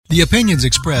The opinions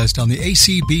expressed on the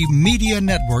ACB Media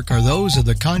Network are those of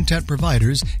the content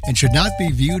providers and should not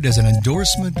be viewed as an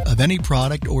endorsement of any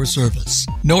product or service.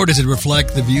 Nor does it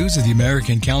reflect the views of the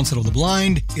American Council of the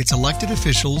Blind, its elected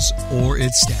officials, or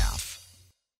its staff.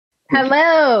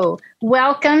 Hello.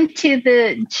 Welcome to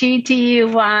the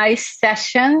GDUI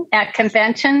session at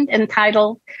convention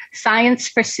entitled Science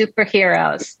for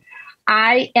Superheroes.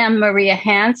 I am Maria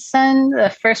Hansen, the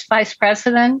first vice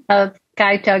president of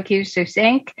Guide Dog Users,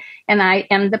 Inc., and I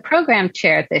am the program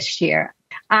chair this year.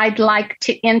 I'd like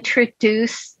to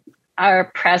introduce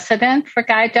our president for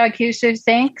Guide Dog Users,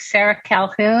 Inc., Sarah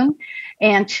Calhoun,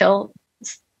 and she'll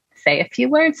say a few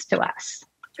words to us.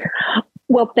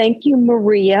 Well, thank you,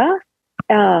 Maria,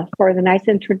 for the nice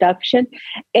introduction.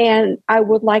 And I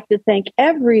would like to thank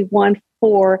everyone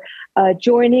for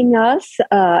joining us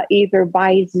either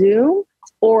by Zoom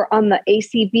or on the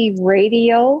ACB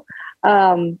radio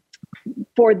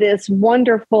for this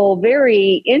wonderful,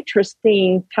 very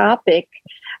interesting topic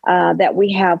that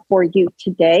we have for you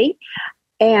today.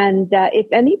 And if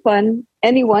anyone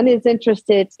is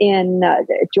interested in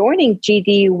joining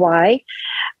GDUI,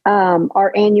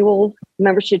 our annual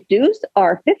membership dues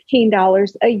are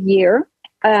 $15 a year.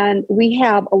 And we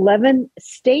have 11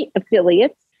 state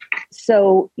affiliates.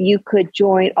 So you could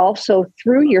join also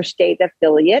through your state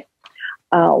affiliate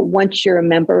once you're a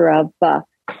member of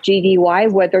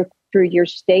GDUI, whether through your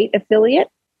state affiliate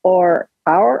or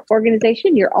our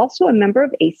organization, you're also a member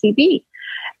of ACB.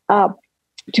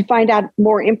 To find out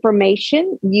more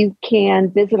information, you can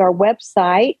visit our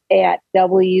website at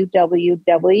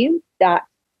www.gdui.org,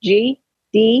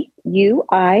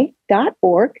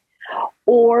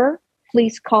 or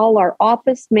please call our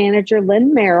office manager,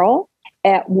 Lynn Merrill,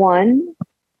 at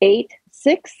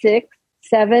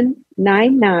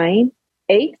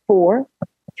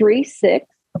 1-866-799-8436,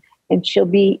 and she'll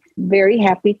be very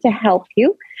happy to help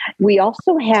you. We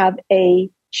also have a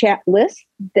chat list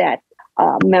that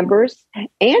members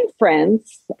and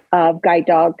friends of Guide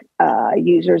Dog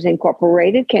Users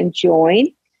Incorporated can join.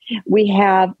 We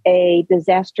have a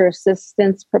disaster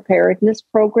assistance preparedness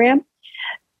program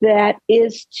that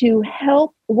is to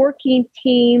help working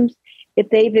teams if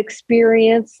they've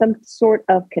experienced some sort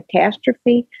of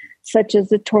catastrophe, such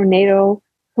as a tornado,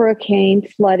 hurricane,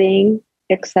 flooding,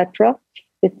 etc.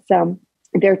 It's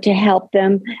there to help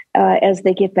them as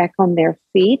they get back on their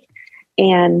feet.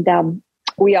 And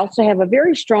we also have a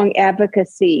very strong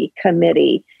advocacy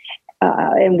committee,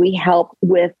 and we help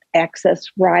with access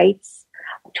rights,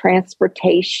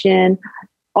 transportation,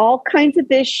 all kinds of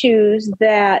issues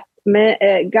that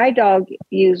guide dog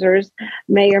users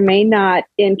may or may not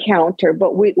encounter,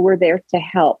 but we're there to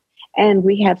help. And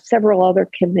we have several other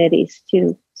committees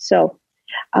too. So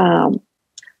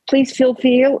please feel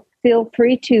free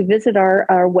to visit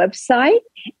our website,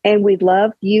 and we'd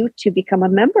love you to become a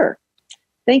member.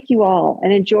 Thank you all,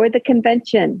 and enjoy the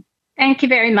convention. Thank you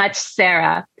very much,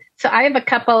 Sarah. So I have a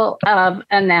couple of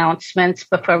announcements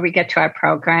before we get to our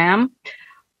program.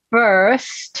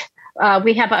 First,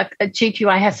 we have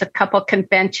GDUI has a couple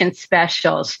convention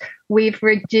specials. We've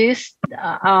reduced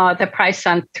the price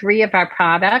on 3 of our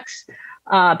products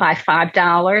by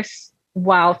 $5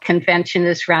 while convention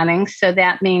is running. So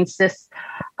that means this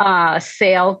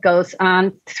sale goes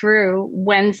on through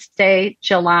Wednesday,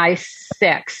 July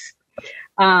 6th.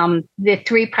 The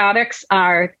 3 products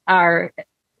are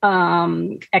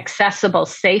accessible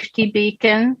safety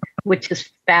beacon, which is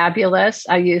fabulous.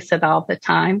 I use it all the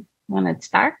time when it's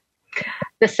dark.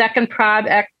 The second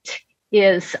product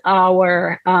is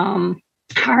our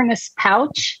harness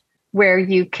pouch, where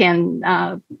you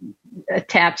can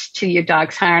attach to your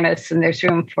dog's harness, and there's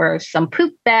room for some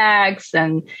poop bags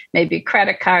and maybe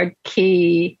credit card,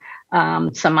 key,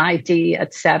 some ID,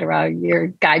 etc., your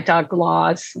guide dog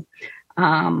laws.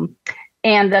 And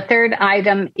the third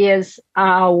item is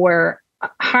our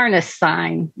harness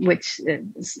sign, which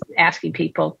is asking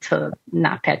people to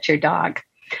not pet your dog.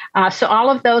 So all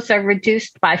of those are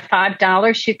reduced by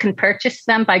 $5. You can purchase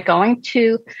them by going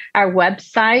to our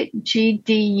website,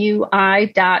 gdui.org,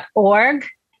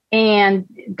 and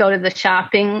go to the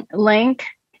shopping link.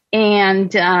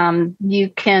 And you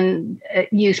can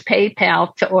use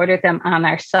PayPal to order them on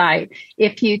our site.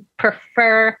 If you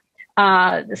prefer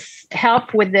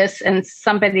help with this and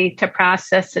somebody to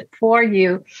process it for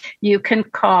you, you can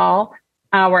call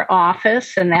our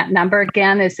office, and that number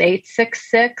again is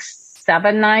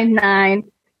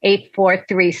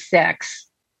 866-799-8436.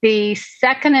 The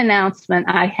second announcement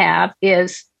I have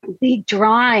is the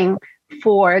drawing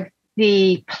for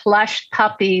the plush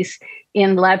puppies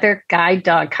in leather guide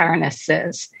dog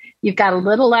harnesses. You've got a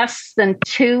little less than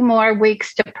 2 more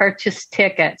weeks to purchase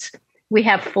tickets. We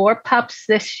have 4 pups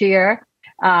this year.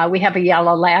 We have a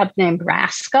yellow lab named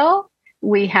Rascal.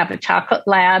 We have a chocolate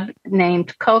lab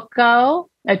named Coco,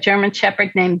 a German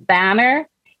Shepherd named Banner,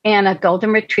 and a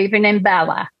golden retriever named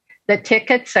Bella. The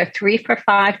tickets are 3 for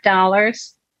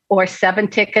 $5 or 7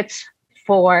 tickets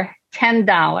for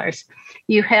 $10.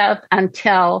 You have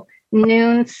until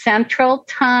noon Central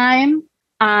Time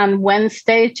on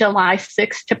Wednesday, July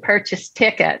 6th to purchase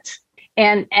tickets.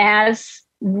 And as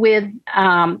with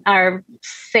our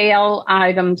sale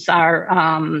items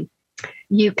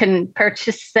you can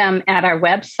purchase them at our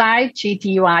website,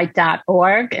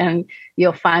 gdui.org, and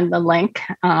you'll find the link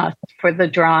for the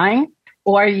drawing,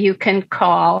 or you can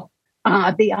call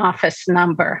the office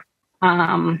number.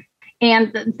 And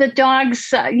the dogs,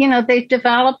 they've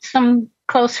developed some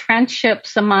close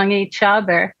friendships among each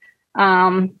other.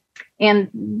 And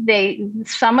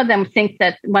some of them think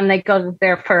that when they go to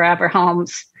their forever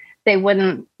homes, they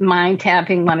wouldn't mind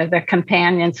having one of their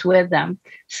companions with them.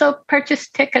 So purchase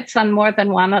tickets on more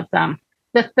than one of them.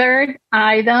 The third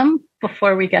item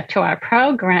before we get to our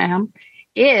program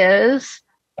is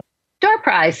door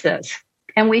prizes.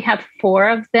 And we have 4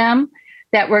 of them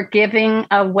that we're giving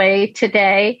away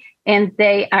today. And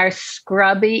they are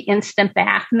scrubby instant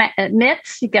bath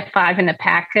mitts. You get 5 in a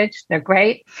package. They're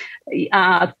great.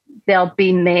 They'll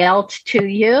be mailed to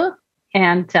you.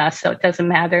 And so it doesn't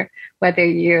matter whether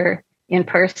you're in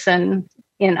person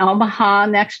in Omaha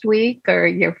next week or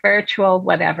you're virtual,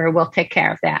 whatever, we'll take care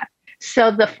of that.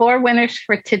 So the 4 winners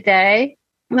for today,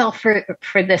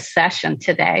 for this session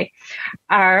today,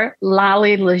 are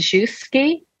Lolly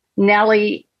Lajewski,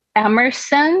 Nellie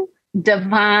Emerson,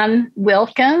 Devon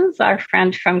Wilkins, our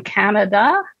friend from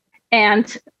Canada,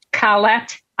 and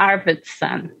Colette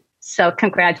Arvidsson. So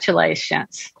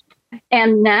congratulations.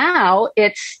 And now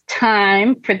it's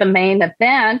time for the main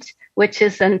event, which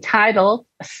is entitled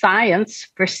Science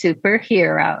for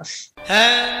Superheroes.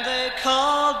 And they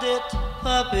called it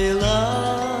puppy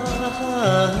love.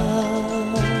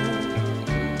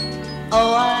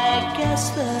 Oh, I guess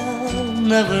they'll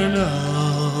never know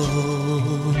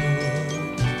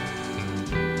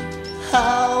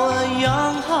how a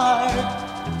young heart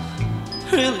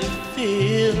really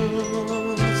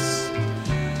feels,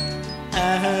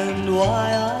 and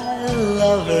why I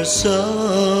love her so.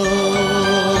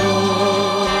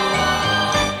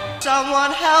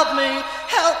 Someone help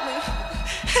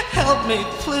me,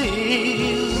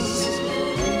 please.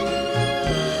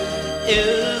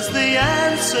 Is the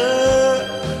answer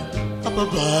up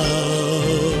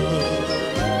above?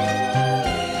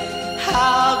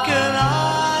 How can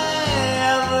I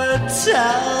ever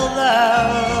tell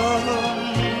them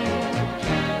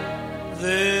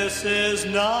this is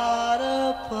not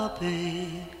a puppy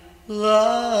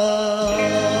love?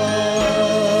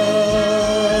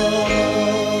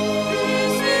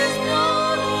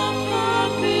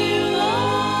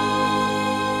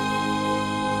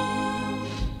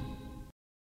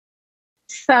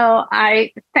 So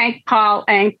I thank Paul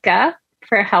Anka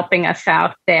for helping us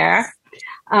out there.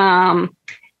 And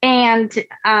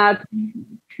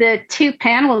the 2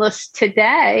 panelists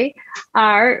today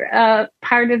are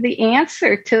part of the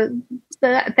answer to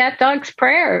that dog's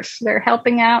prayers. They're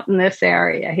helping out in this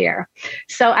area here.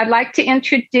 So I'd like to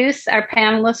introduce our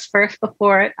panelists first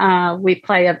before we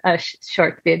play a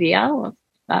short video.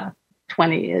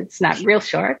 20, it's not real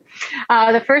short.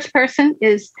 The first person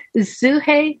is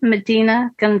Zuhey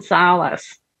Medina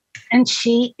Gonzalez, and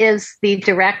she is the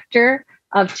Director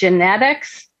of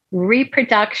Genetics,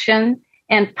 Reproduction,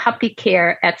 and Puppy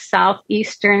Care at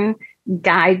Southeastern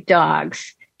Guide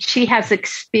Dogs. She has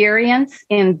experience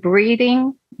in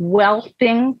breeding,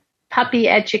 whelping, puppy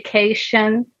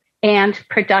education, and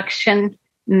production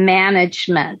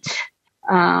management.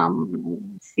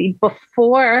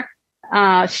 Before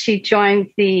she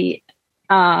joined the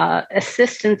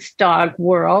assistance dog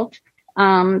world,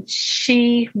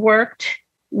 she worked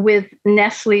with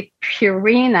Nestle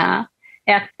Purina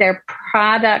at their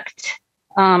product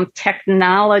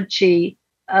technology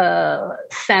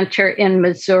center in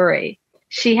Missouri.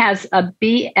 She has a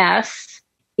BS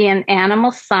in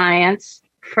animal science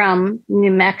from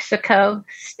New Mexico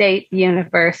State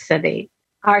University.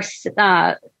 Our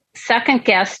second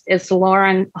guest is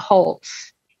Lauren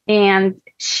Holtz, and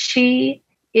she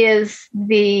is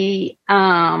the,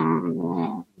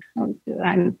 I'm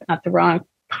at the wrong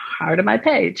part of my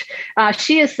page.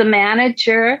 She is the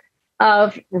manager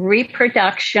of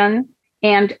reproduction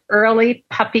and early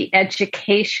puppy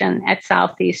education at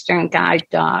Southeastern Guide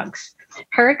Dogs.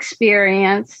 Her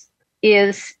experience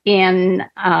is in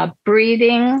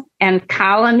breeding and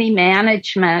colony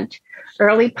management,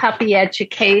 early puppy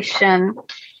education,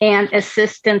 and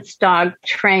assistance dog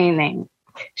training.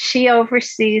 She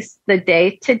oversees the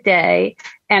day-to-day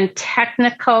and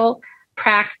technical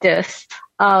practice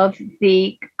of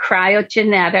the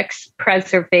cryogenetics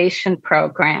preservation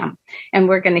program. And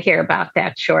we're going to hear about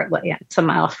that shortly. It's a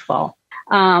mouthful.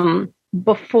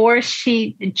 Before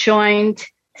she joined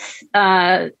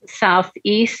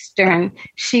Southeastern,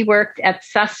 she worked at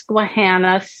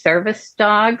Susquehanna Service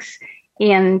Dogs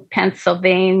in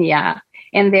Pennsylvania.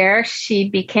 And there she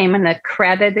became an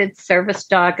accredited service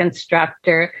dog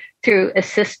instructor through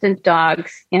Assistant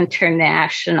Dogs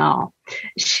International.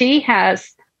 She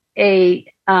has a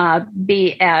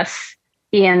BS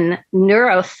in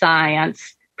neuroscience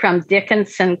from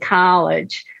Dickinson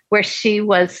College, where she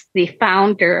was the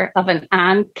founder of an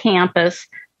on-campus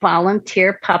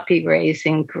volunteer puppy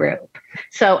raising group.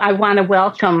 So I want to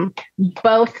welcome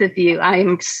both of you. I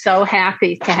am so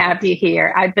happy to have you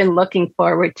here. I've been looking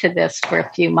forward to this for a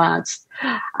few months.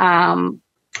 And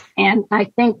I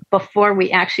think before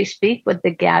we actually speak with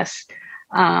the guests,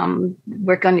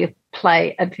 we're going to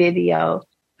play a video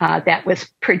that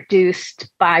was produced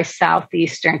by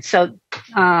Southeastern. So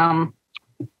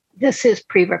this is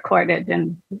pre-recorded,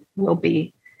 and we'll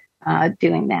be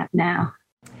doing that now.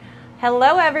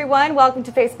 Hello, everyone. Welcome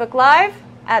to Facebook Live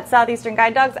at Southeastern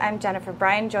Guide Dogs. I'm Jennifer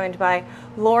Bryan, joined by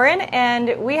Lauren,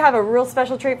 and we have a real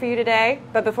special treat for you today.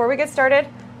 But before we get started,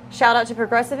 shout out to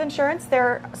Progressive Insurance.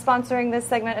 They're sponsoring this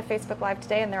segment of Facebook Live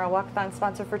today, and they're a walkathon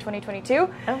sponsor for 2022.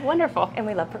 Oh, wonderful. And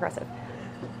we love Progressive.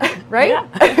 Right?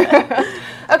 Yeah.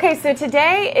 Okay, so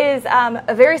today is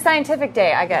a very scientific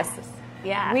day, I guess.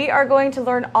 Yeah. We are going to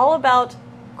learn all about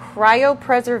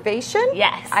cryopreservation?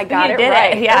 Yes. I got you it did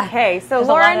right. It. Yeah. Okay, so There's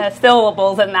Lauren, a lot of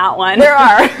syllables in that one. there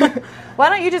are. Why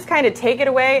don't you just kind of take it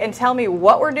away and tell me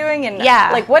what we're doing and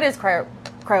like what is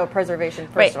cryopreservation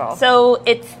first of all? So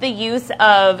it's the use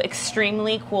of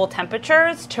extremely cool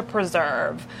temperatures to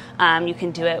preserve. You can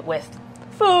do it with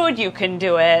food, you can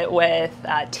do it with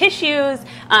tissues,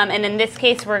 and in this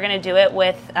case we're going to do it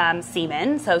with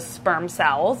semen, so sperm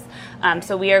cells.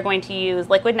 So we are going to use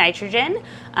liquid nitrogen,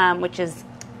 which is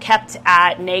kept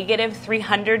at negative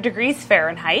 300 degrees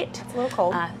Fahrenheit. It's a little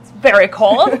cold. It's very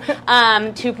cold,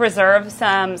 to preserve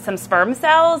some sperm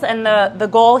cells. And the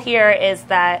goal here is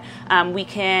that we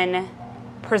can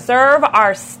preserve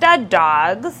our stud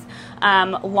dogs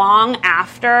long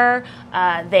after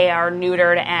they are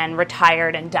neutered and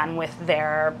retired and done with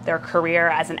their career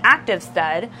as an active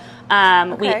stud.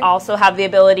 We also have the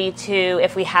ability to,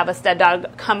 if we have a stud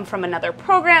dog come from another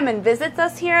program and visits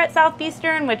us here at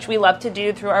Southeastern, which we love to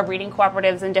do through our breeding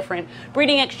cooperatives and different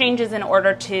breeding exchanges in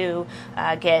order to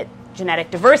get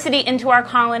genetic diversity into our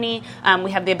colony,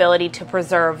 we have the ability to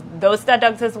preserve those stud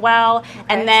dogs as well. Okay.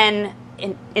 And then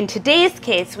in today's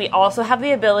case, we also have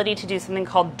the ability to do something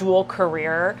called dual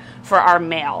career for our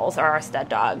males or our stud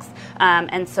dogs.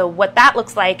 And so what that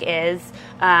looks like is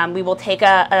we will take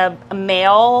a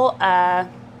male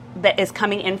that is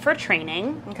coming in for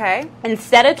training. Okay.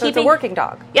 Instead of so it's a working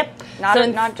dog. Yep.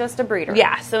 Not just a breeder.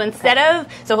 Yeah. So so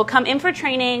he'll come in for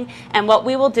training, and what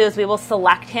we will do is we will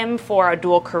select him for a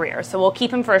dual career. So we'll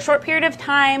keep him for a short period of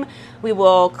time. We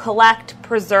will collect,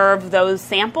 preserve those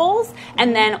samples,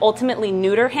 and then ultimately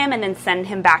neuter him and then send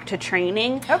him back to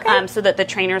training, so that the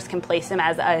trainers can place him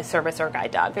as a service or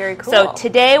guide dog. Very cool. So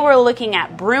today we're looking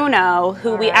at Bruno,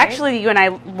 who you and I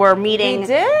were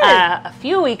meeting a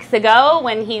few weeks ago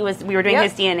when we were doing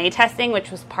his DNA testing,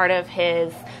 which was part of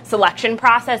his selection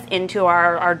process into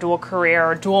our dual career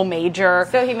or dual major.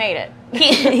 So he made it.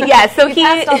 He passed all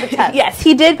the tests. Yes,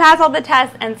 he did pass all the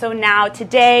tests, and so now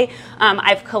today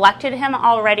I've collected him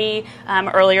already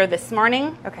earlier this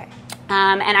morning. Okay.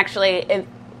 And actually,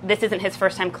 this isn't his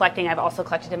first time collecting. I've also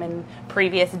collected him in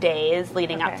previous days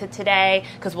leading up to today,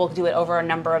 because we'll do it over a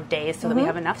number of days so that we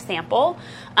have enough sample.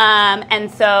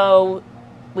 And so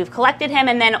we've collected him,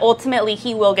 and then ultimately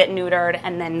he will get neutered,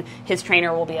 and then his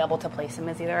trainer will be able to place him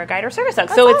as either a guide or service dog.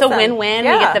 So it's a win-win.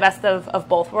 Yeah. We get the best of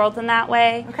both worlds in that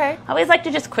way. Okay. I always like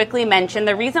to just quickly mention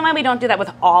the reason why we don't do that with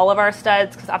all of our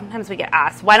studs, because oftentimes we get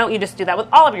asked, why don't you just do that with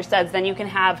all of your studs? Then you can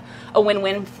have a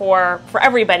win-win for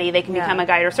everybody. They can become a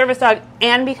guide or service dog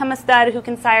and become a stud who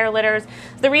can sire litters.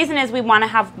 The reason is we want to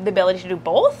have the ability to do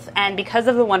both, and because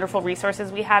of the wonderful resources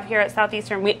we have here at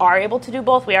Southeastern, we are able to do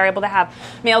both. We are able to have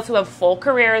males who have full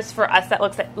careers. For us, that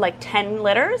looks at like 10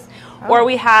 litters, Or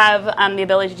we have the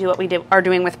ability to do what we are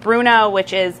doing with Bruno,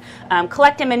 which is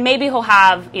collect him, and maybe he'll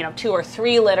have 2 or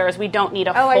 3 litters. We don't need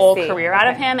a full career out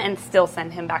of him and still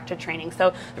send him back to training.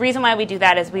 So the reason why we do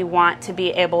that is we want to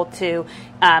be able to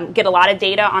get a lot of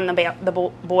data on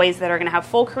the boys that are going to have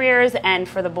full careers, and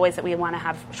for the boys that we want to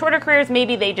have shorter careers,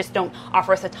 maybe they just don't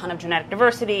offer us a ton of genetic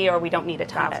diversity, or we don't need a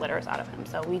ton of litters out of him.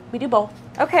 So we do both.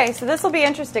 Okay, so this will be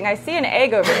interesting. I see an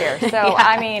egg over here. So,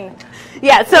 I mean...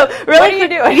 Yeah, so really... What are you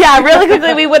doing? Yeah, really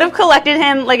quickly, we would have collected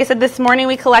him. Like I said, this morning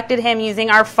we collected him using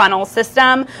our funnel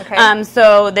system. Okay.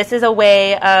 So this is a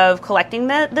way of collecting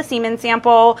the semen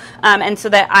sample, and so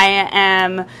that I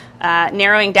am...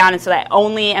 narrowing down, and so that I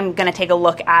only am going to take a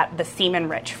look at the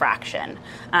semen-rich fraction.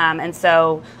 And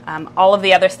so all of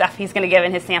the other stuff he's going to give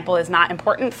in his sample is not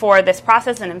important for this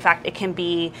process, and in fact, it can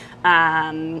be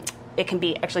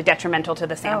actually detrimental to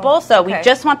the sample. So we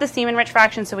just want the semen-rich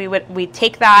fraction. So we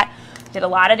take that, did a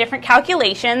lot of different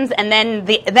calculations, and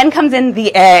then comes in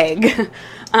the egg.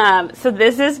 So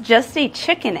this is just a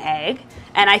chicken egg.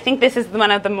 And I think this is one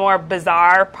of the more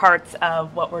bizarre parts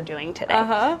of what we're doing today. So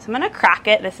I'm going to crack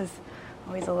it. This is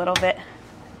always a little bit...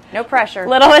 No pressure. A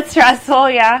little bit stressful,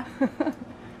 yeah.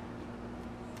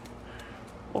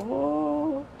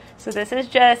 Oh. So this is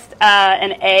just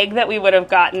an egg that we would have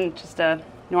gotten, just a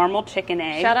normal chicken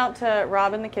egg. Shout out to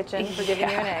Rob in the kitchen for giving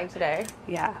you an egg today.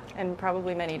 Yeah. And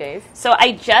probably many days. So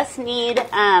I just need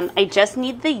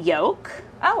the yolk.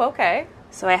 Oh, okay.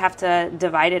 So I have to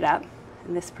divide it up.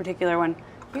 And this particular one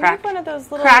cracked. You have one of those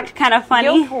little cracked, kind of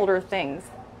funny yolk holder things.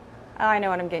 Oh, I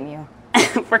know what I'm getting you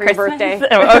for your birthday.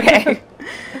 Oh, okay.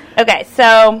 Okay,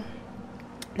 so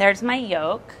there's my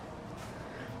yolk,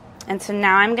 and so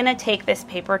now I'm going to take this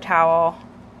paper towel,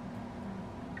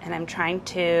 and I'm trying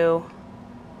to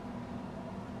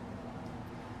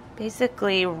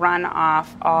basically run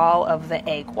off all of the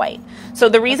egg white. So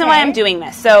the reason why I'm doing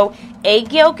this, so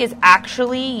egg yolk is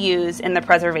actually used in the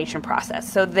preservation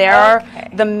process. So there are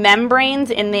the membranes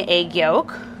in the egg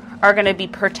yolk are going to be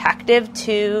protective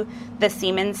to the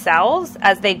semen cells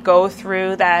as they go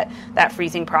through that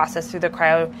freezing process, through the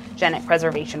cryogenic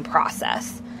preservation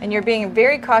process. And you're being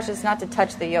very cautious not to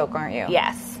touch the yolk, aren't you?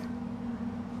 Yes.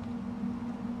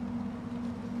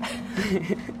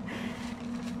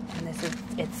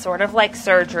 It's sort of like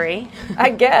surgery,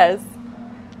 I guess.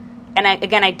 And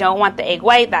I don't want the egg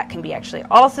white. That can be actually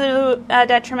also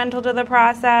detrimental to the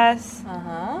process.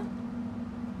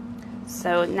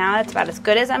 So now that's about as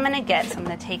good as I'm going to get. So I'm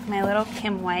going to take my little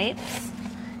Kim wipes,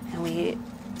 and we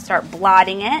start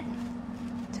blotting it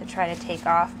to try to take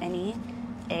off any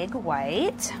egg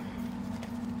white.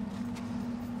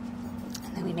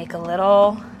 And then we make a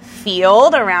little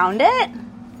field around it.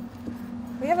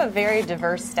 We have a very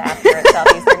diverse staff here at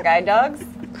Southeastern Guide Dogs.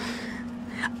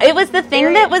 It was the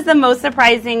thing that was the most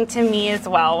surprising to me as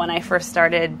well when I first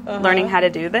started learning how to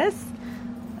do this.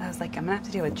 I was like, I'm going to have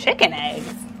to deal with chicken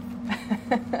eggs.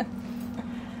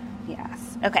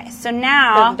 Yes. Okay, so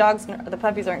now... The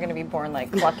puppies aren't going to be born,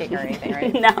 like, clucking or anything,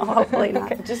 right? No, hopefully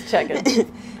not. Okay, just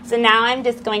checking. So now I'm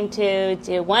just going to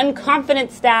do one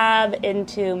confident stab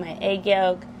into my egg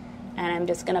yolk, and I'm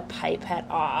just going to pipette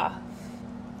off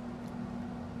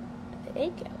the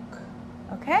egg yolk.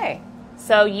 Okay.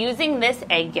 So using this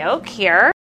egg yolk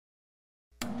here,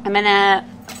 I'm going to...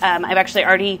 I've actually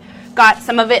already got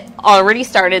some of it already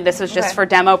started. This was just for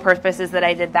demo purposes that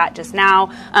I did that just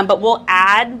now. But we'll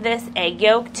add this egg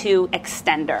yolk to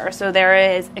extender. So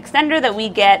there is extender that we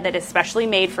get that is specially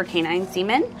made for canine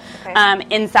semen.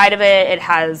 Inside of it, it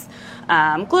has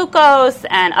glucose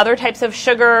and other types of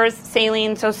sugars,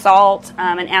 saline, so salt,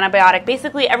 an antibiotic,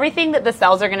 basically everything that the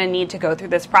cells are going to need to go through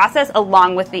this process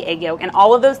along with the egg yolk. And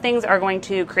all of those things are going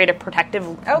to create a protective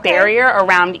barrier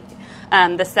around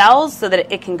the cells so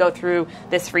that it can go through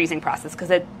this freezing process,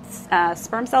 because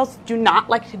sperm cells do not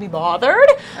like to be bothered.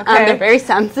 They're very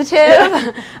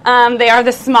sensitive. They are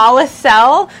the smallest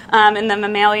cell in the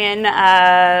mammalian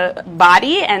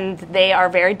body, and they are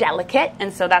very delicate,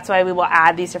 and so that's why we will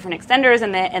add these different extenders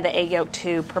and the egg yolk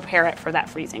to prepare it for that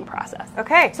freezing process.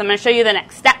 Okay. So I'm going to show you the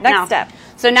next step now. Next step.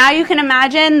 So now you can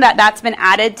imagine that that's been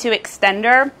added to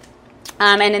extender.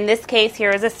 And in this case,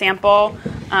 here is a sample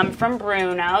from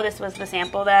Bruno. This was the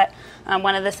sample that,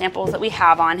 one of the samples that we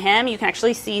have on him. You can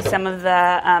actually see some of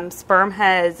the sperm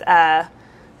has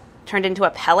turned into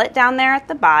a pellet down there at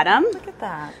the bottom. Look at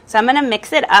that. So I'm going to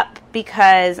mix it up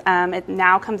because it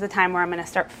now comes the time where I'm going to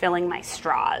start filling my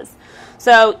straws.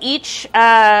 So each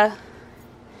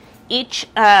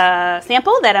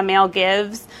sample that a male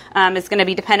gives is going to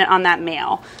be dependent on that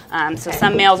male. So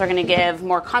some males are going to give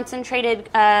more concentrated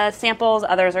samples,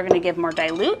 others are going to give more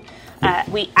dilute.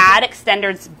 we add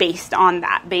extenders based on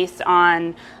that, based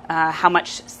on how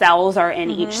much cells are in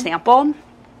each sample.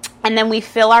 And then we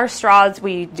fill our straws.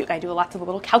 I do lots of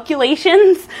little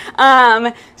calculations.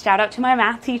 Shout out to my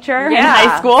math teacher in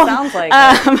high school. Sounds like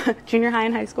it. Junior high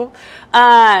and high school.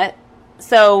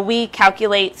 So we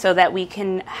calculate so that we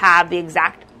can have the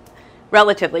exact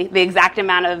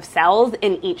amount of cells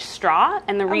in each straw.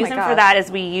 And the reason for that is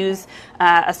we use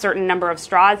a certain number of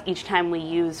straws each time we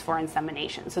use for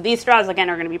insemination. So these straws,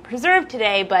 again, are going to be preserved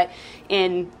today, but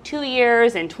in 2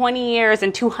 years, in 20 years,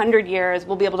 in 200 years,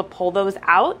 we'll be able to pull those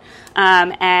out.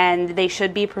 And they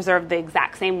should be preserved the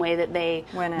exact same way that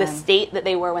the state that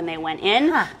they were when they went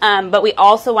in. But we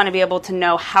also want to be able to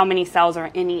know how many cells are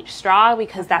in each straw,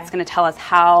 because that's going to tell us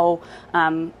how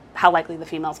likely the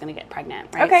female is going to get pregnant,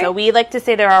 right? Okay. So we like to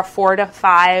say there are 4 to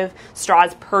 5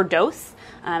 straws per dose,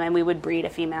 and we would breed a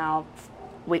female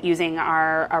with using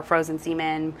our frozen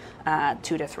semen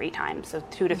 2 to 3 times, so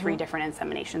 2 to 3 different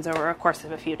inseminations over a course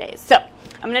of a few days. So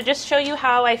I'm going to just show you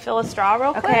how I fill a straw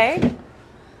real quick. Okay.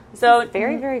 So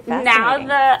very, very fascinating.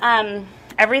 Now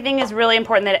everything is really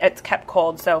important that it's kept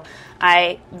cold. So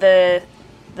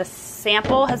the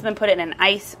sample has been put in an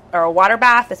ice or a water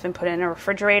bath. It's been put in a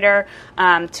refrigerator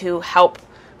to help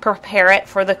prepare it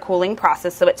for the cooling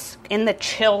process. So it's in the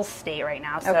chill state right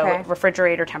now, so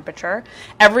refrigerator temperature.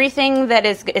 Everything that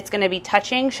it's going to be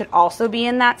touching should also be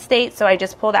in that state. So I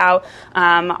just pulled out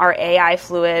our AI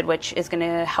fluid, which is going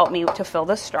to help me to fill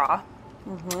the straw.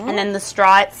 And then the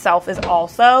straw itself is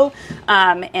also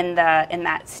in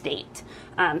that state.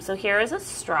 So here is a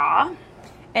straw.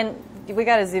 And we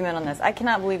got to zoom in on this. I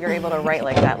cannot believe you're able to write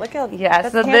like that. Look how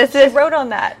so this is wrote on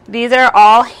that. These are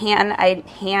all I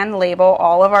hand label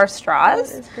all of our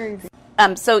straws. That is crazy.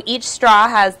 So each straw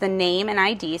has the name and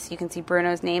ID. So you can see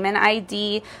Bruno's name and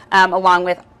ID along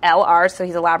with LR. So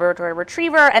he's a Labrador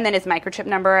Retriever, and then his microchip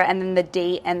number, and then the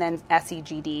date, and then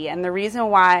SEGD. And the reason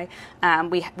why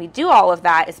we do all of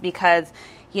that is because,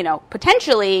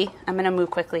 potentially, I'm going to move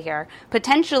quickly here.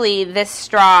 Potentially, this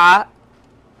straw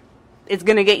is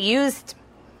going to get used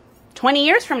 20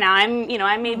 years from now.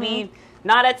 I may be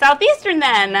not at Southeastern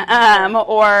then,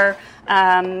 or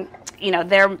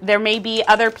there may be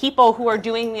other people who are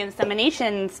doing the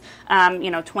inseminations,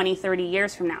 20, 30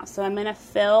 years from now. So I'm going to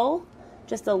fill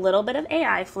just a little bit of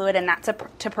AI fluid, and that's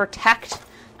to protect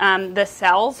the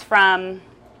cells from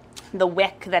the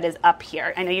wick that is up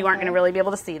here. I know you aren't going to really be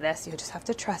able to see this. You just have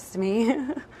to trust me.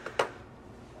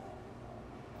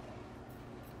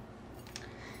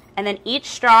 And then each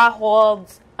straw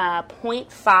holds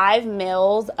 0.5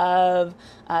 mils of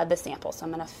the sample. So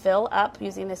I'm going to fill up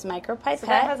using this micropipette. So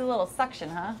that has a little suction,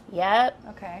 huh? Yep.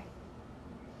 Okay.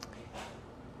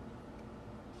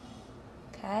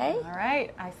 Okay. All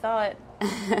right. I saw it.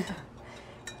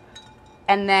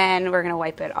 And then we're going to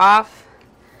wipe it off.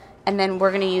 And then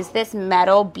we're going to use this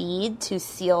metal bead to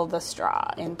seal the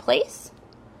straw in place.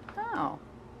 Oh.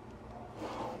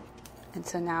 And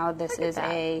so now this is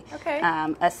a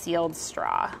sealed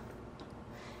straw.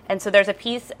 And so there's a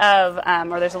piece of,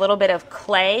 or there's a little bit of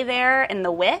clay there in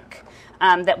the wick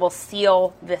that will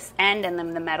seal this end, and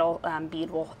then the metal bead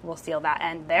will seal that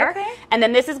end there. Okay. And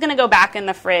then this is going to go back in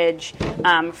the fridge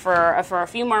for a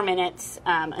few more minutes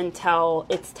until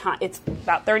it's time. It's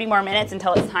about 30 more minutes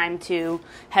until it's time to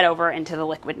head over into the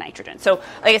liquid nitrogen. So,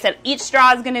 like I said, each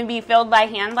straw is going to be filled by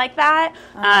hand like that,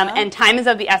 and time is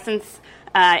of the essence.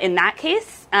 In that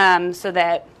case, so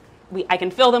that I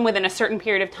can fill them within a certain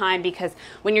period of time, because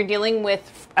when you're dealing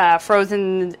with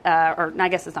frozen, or I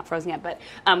guess it's not frozen yet, but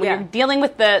when you're dealing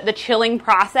with the chilling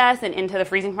process and into the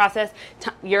freezing process,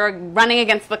 you're running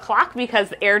against the clock, because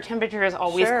the air temperature is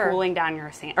always cooling down your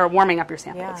or warming up your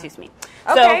sample. Excuse me.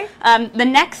 Okay. So the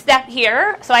next step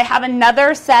here, so I have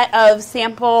another set of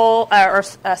sample or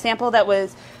a sample that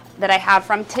I have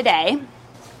from today.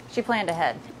 She planned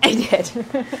ahead. I did.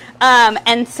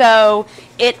 And so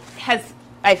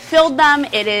I filled them.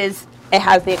 It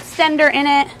has the extender in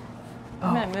it.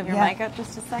 I'm going to move your mic up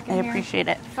just a second I here. appreciate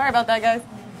it. Sorry about that, guys.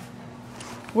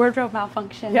 Wardrobe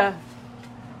malfunction. Yeah.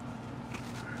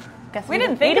 Guess we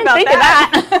didn't think of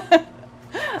that.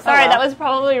 Sorry, that was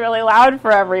probably really loud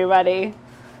for everybody.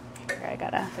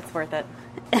 It's worth it.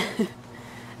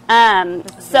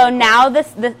 So now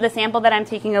the sample that I'm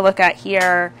taking a look at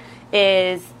here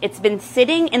it's been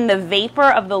sitting in the vapor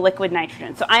of the liquid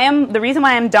nitrogen. So the reason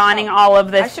why I'm donning all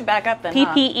of this I should back up then,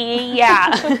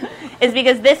 PPE, is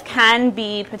because this can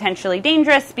be potentially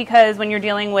dangerous, because when you're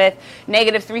dealing with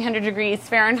negative 300 degrees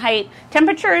Fahrenheit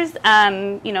temperatures,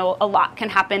 a lot can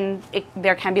happen.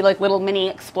 There can be like little mini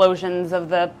explosions of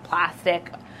the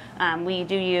plastic. We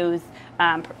do use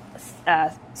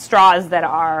straws that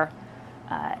are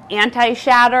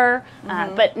anti-shatter,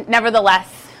 but nevertheless,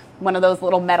 one of those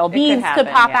little metal beads could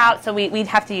pop out, so we'd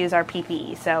have to use our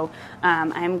PPE. So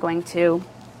I'm going to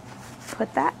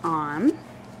put that on.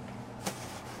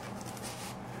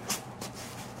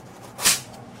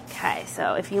 Okay,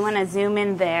 so if you want to zoom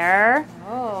in there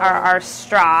are our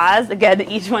straws. Again,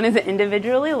 each one is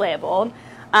individually labeled.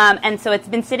 And so it's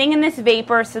been sitting in this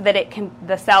vapor so that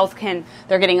the cells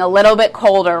they're getting a little bit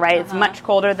colder, right? It's much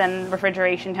colder than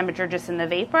refrigeration temperature just in the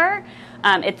vapor.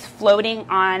 It's floating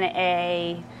on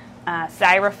a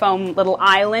styrofoam little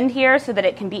island here so that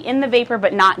it can be in the vapor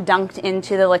but not dunked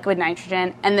into the liquid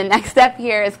nitrogen. And the next step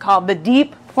here is called the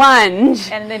deep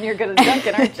plunge. And then you're going to dunk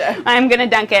it, aren't you? I'm going to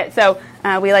dunk it. So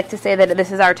we like to say that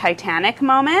this is our Titanic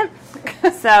moment.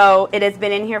 So it has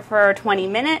been in here for 20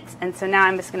 minutes. And so now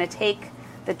I'm just going to take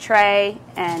the tray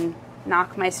and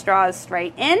knock my straws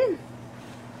straight in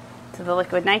to the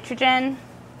liquid nitrogen.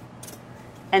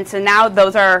 And so now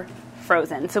those are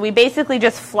frozen. So we basically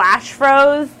just flash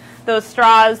froze those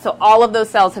straws, so all of those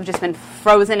cells have just been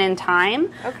frozen in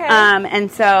time. Okay.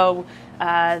 And so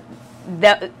as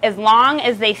long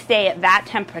as they stay at that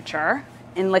temperature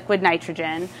in liquid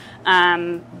nitrogen,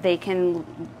 they can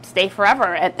stay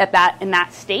forever in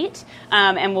that state,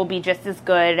 and will be just as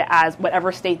good as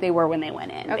whatever state they were when they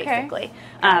went in, basically.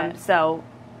 So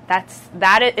that's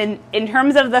that. In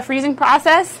terms of the freezing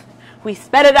process, we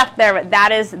sped it up there, but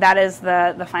that is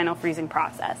the final freezing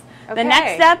process. The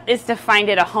next step is to find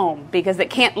it a home, because it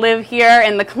can't live here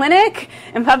in the clinic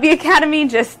in Puppy Academy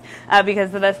just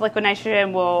because this liquid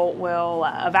nitrogen will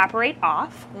evaporate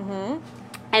off.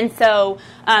 And so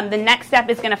the next step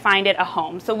is going to find it a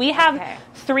home. So we have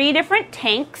 3 different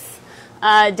tanks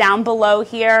down below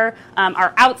here.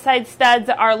 Our outside studs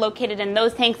are located in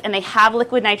those tanks, and they have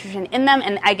liquid nitrogen in them,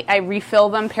 and I refill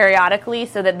them periodically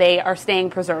so that they are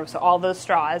staying preserved, so all those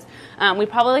straws. We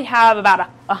probably have about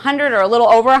 100 or a little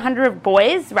over 100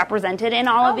 boys represented in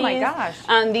all of these. Oh my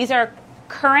gosh. These are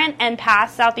current and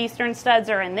past Southeastern studs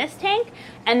are in this tank,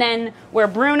 and then where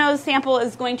Bruno's sample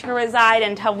is going to reside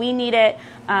until we need it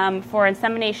for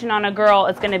insemination on a girl,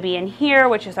 it's going to be in here,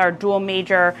 which is our dual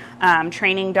major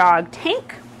training dog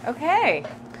tank. Okay.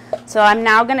 So I'm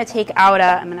now going to take out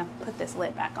I'm going to put this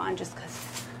lid back on just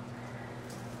because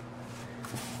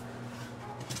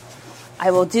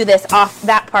I will do this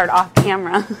that part off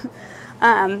camera.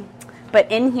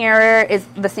 But in here is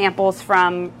the samples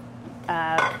from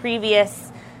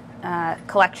previous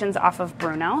collections off of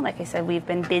Bruno. Like I said, we've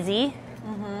been busy.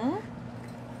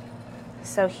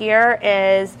 So here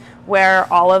is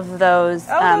where all of those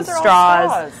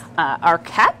straws are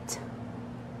kept.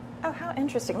 Oh, how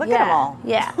interesting. Look at them all.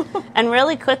 Yeah. And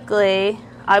really quickly,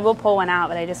 I will pull one out,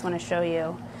 but I just want to show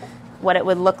you what it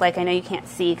would look like. I know you can't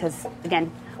see because,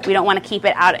 again, we don't want to keep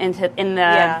it out in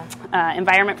the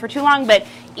environment for too long, but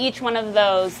each one of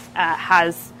those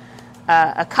has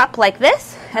a cup like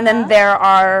this, and then there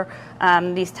are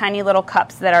these tiny little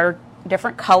cups that are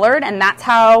different colored, and that's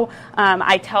how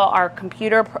I tell our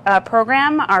computer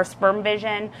program, our Sperm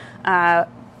Vision,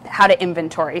 how to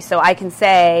inventory. So I can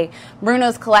say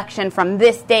Bruno's collection from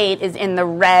this date is in the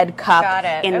red cup,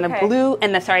 in the blue,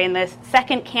 in the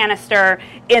second canister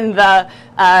in the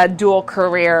dual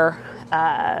career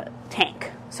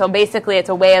tank. So basically, it's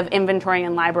a way of inventorying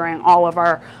and librarying all of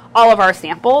our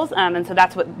samples, and so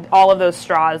that's what all of those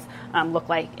straws look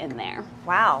like in there.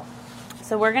 Wow.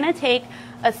 So we're going to take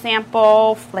a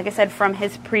sample, like I said, from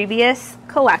his previous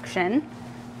collection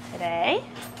today.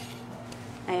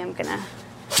 I am going to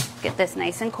get this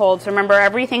nice and cold. So remember,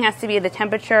 everything has to be the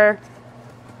temperature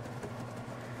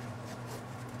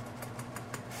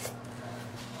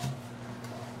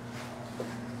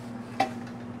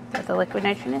that the liquid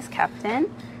nitrogen is kept in.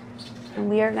 And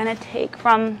we are going to take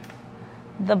from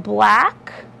the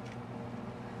black.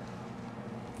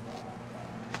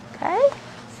 Okay,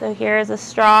 so here's a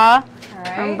straw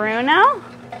from Bruno.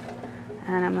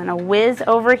 And I'm going to whiz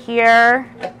over here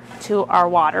to our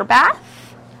water bath.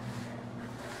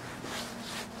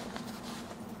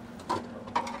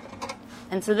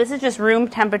 And so this is just room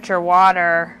temperature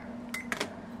water.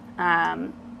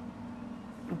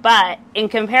 But in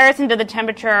comparison to the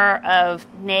temperature of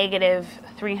negative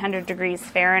 300 degrees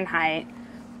Fahrenheit,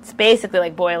 it's basically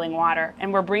like boiling water.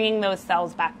 And we're bringing those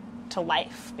cells back to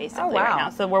life, basically, right now.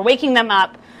 So we're waking them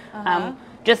up,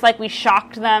 just like we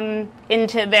shocked them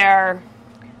into their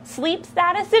sleep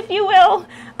status, if you will.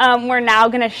 We're now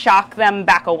going to shock them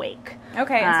back awake.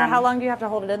 Okay, and so how long do you have to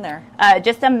hold it in there?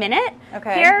 Just a minute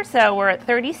here, so we're at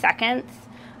 30 seconds.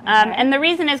 And the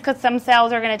reason is because some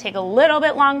cells are going to take a little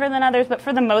bit longer than others, but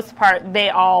for the most part,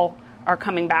 they all are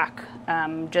coming back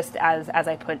just as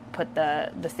I put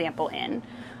the sample in.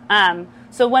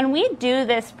 So when we do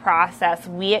this process,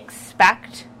 we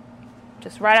expect,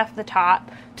 just right off the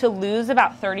top, to lose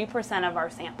about 30% of our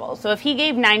samples. So if he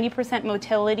gave 90%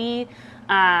 motility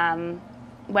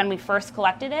when we first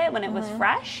collected it, when it was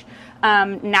fresh,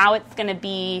 now it's going to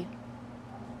be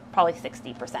probably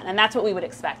 60%. And that's what we would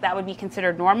expect. That would be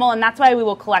considered normal. And that's why we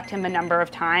will collect him a number of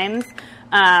times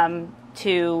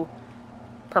to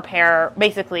prepare,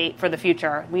 basically, for the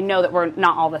future. We know that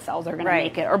not all the cells are going to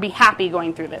make it or be happy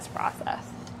going through this process.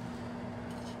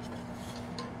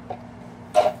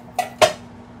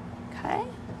 Okay.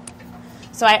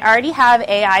 So I already have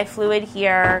AI fluid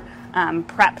here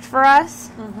prepped for us.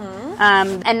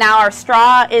 And now our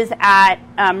straw is at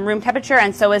room temperature,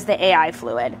 and so is the AI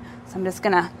fluid. So I'm just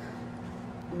going to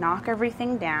knock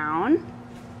everything down.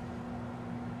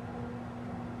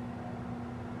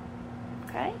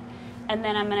 Okay. And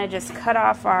then I'm going to just cut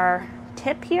off our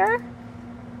tip here.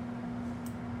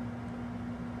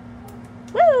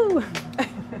 Woo!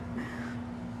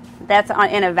 That's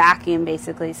in a vacuum,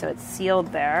 basically, so it's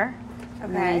sealed there. Okay.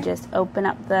 And then I just open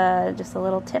up just a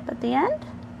little tip at the end.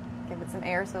 Give it some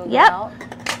air so it'll get out.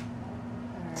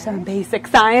 Right. Some basic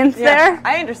science there.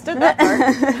 I understood that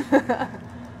part.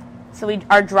 So we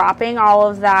are dropping all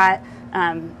of that,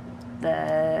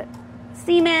 the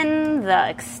semen,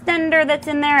 the extender that's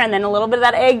in there, and then a little bit of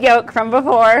that egg yolk from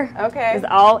before is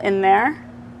all in there.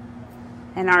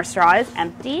 And our straw is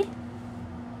empty.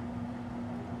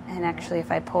 And actually,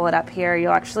 if I pull it up here,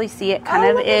 you'll actually see it kind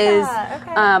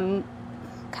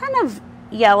of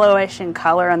yellowish in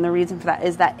color, and the reason for that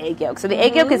is that egg yolk. So the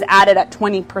egg yolk is added at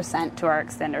 20% to our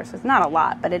extender, so it's not a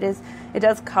lot, but it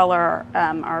does color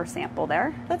our sample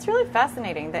there. That's really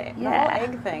fascinating, the whole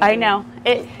egg thing. I know.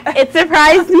 It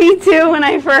surprised me too when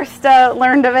I first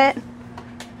learned of it,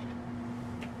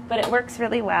 but it works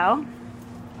really well.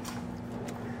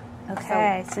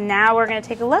 Okay, so now we're going to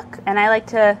take a look, and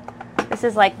this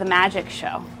is like the magic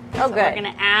show. Oh, so good. We're going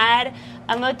to add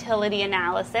a motility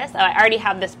analysis. I already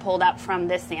have this pulled up from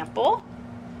this sample.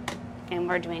 And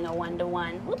we're doing a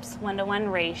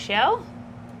 1-to-1 ratio.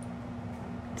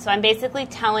 So I'm basically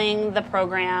telling the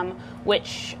program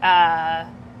which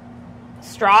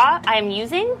straw I'm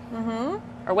using,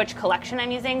 or which collection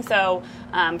I'm using, so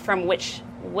from which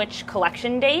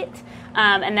collection date.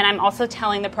 And then I'm also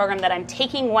telling the program that I'm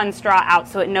taking one straw out,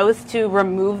 so it knows to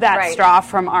remove that straw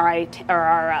from our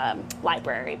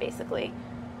library, basically.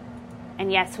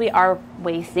 And yes, we are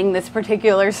wasting this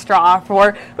particular straw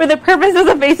for the purposes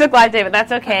of Facebook Live Day, but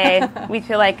that's okay. We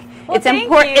feel like it's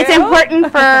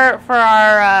important for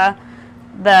our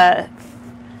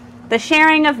the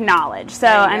sharing of knowledge. So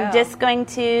I'm just going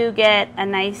to get a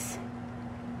nice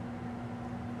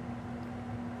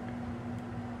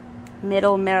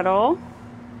middle.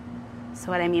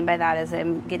 So what I mean by that is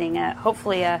I'm getting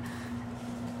hopefully a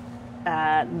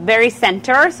very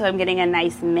center, so I'm getting a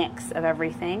nice mix of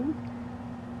everything.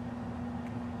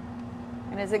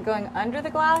 And is it going under the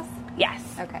glass? Yes.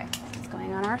 Okay. It's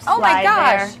going on our slide. Oh my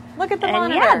gosh! There. Look at the and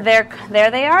monitor. Yeah,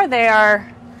 there they are. They are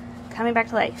coming back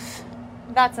to life.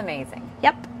 That's amazing.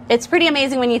 Yep. It's pretty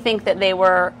amazing when you think that they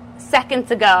were seconds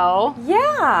ago.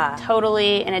 Yeah.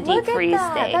 Totally in a deep freeze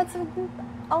state. That's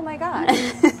oh my gosh.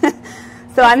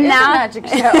 So I'm now a magic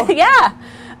show. Yeah.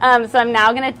 So I'm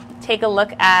now going to take a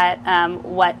look at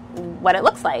what it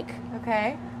looks like.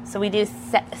 Okay. So we do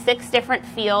 6 different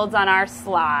fields on our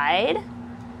slide.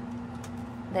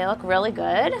 They look really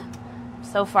good.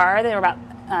 So far, they're about.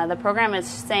 The program is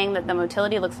saying that the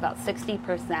motility looks about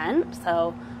 60%.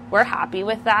 So we're happy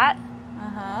with that.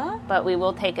 But we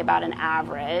will take about an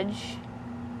average.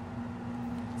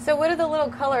 So what are the little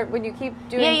color when you keep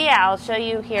doing? Yeah. I'll show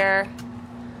you here.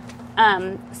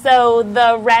 So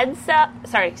the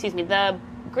the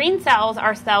green cells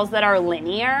are cells that are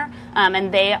linear,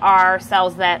 and they are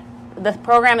cells that the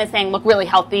program is saying look really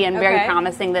healthy and very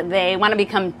promising, that they want to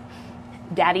become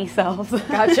daddy cells.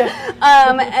 Gotcha.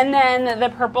 And then the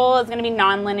purple is going to be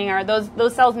non-linear.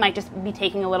 Those cells might just be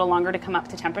taking a little longer to come up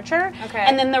to temperature. Okay.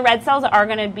 And then the red cells are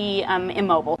going to be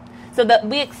immobile. So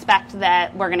we expect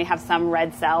that we're going to have some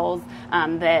red cells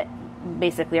that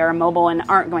basically are immobile and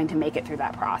aren't going to make it through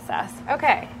that process.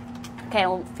 Okay. Okay,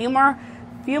 well, a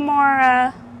few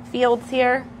more fields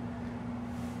here.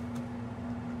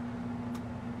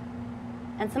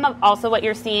 And some of also what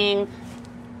you're seeing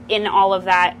in all of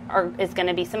that is going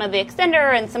to be some of the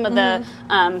extender and some of the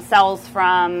cells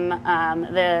from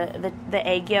the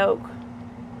egg yolk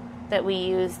that we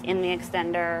used in the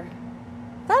extender.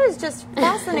 That is just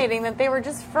fascinating that they were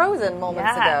just frozen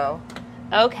moments ago.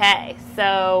 Okay,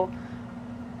 so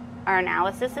our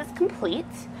analysis is complete.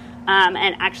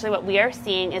 And actually what we are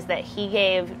seeing is that he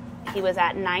gave he was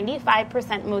at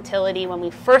 95% motility when we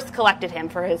first collected him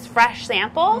for his fresh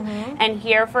sample. And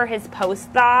here for his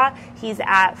post-thaw, he's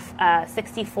at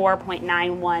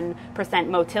 64.91%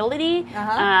 motility.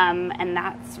 And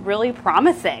that's really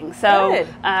promising. So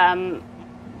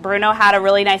Bruno had a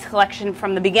really nice collection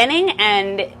from the beginning,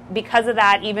 and because of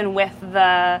that, even with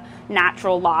the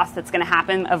natural loss that's going to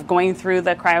happen of going through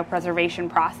the cryopreservation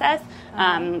process,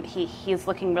 he's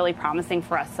looking really promising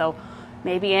for us. So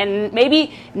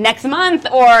maybe next month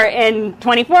or in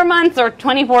 24 months or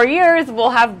 24 years, we'll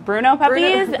have Bruno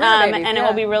puppies, and it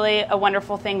will be really a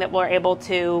wonderful thing that we're able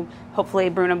to. Hopefully,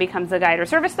 Bruno becomes a guide or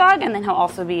service dog, and then he'll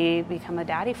also become a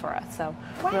daddy for us. So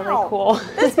really cool.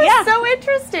 This is so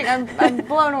interesting. I'm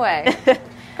blown away.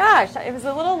 Gosh, it was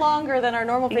a little longer than our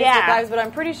normal Facebook Lives, but I'm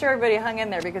pretty sure everybody hung in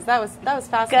there because that was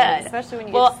fascinating, good. Especially when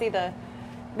you get to see the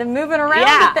moving around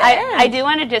at the end. I do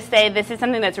want to just say this is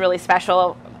something that's really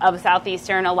special of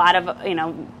Southeastern. A lot of,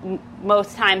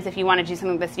 most times if you want to do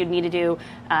something like this, you'd need to do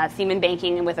semen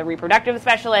banking with a reproductive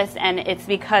specialist, and it's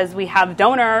because we have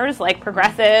donors like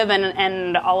Progressive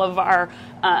and all of our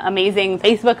amazing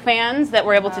Facebook fans that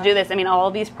we're able to do this. I mean, all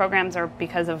of these programs are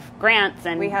because of grants,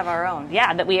 and we have our own.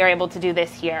 Yeah, that we are able to do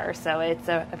this here. So it's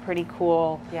a pretty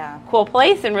cool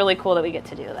place, and really cool that we get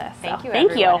to do this. Thank you,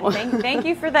 Thank you. Thank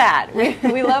you for that.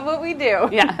 We love what we do.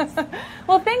 Yes.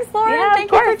 Well, thanks, Lauren. Yeah,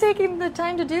 Thank you for taking the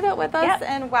time to do that with us. Yep.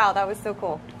 And wow, that was so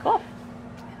cool. Cool.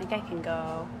 I think I can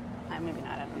go. Maybe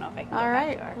not. I don't know if I can. All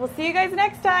right. We'll see you guys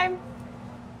next time.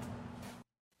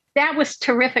 That was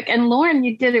terrific. And Lauren,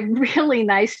 you did a really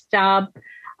nice job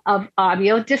of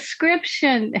audio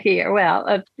description here.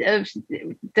 Well, of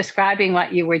describing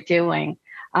what you were doing.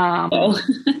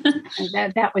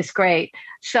 That was great.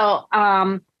 So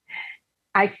I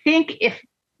think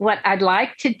what I'd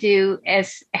like to do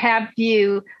is have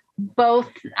you both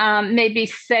maybe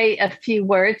say a few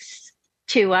words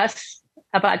to us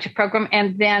about your program,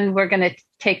 and then we're going to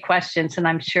take questions, and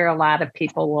I'm sure a lot of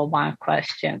people will want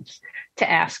questions to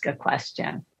ask a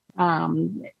question.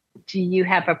 Do you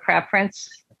have a preference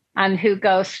on who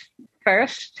goes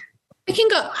first? I can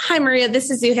go. Hi, Maria. This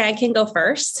is Zuhei. I can go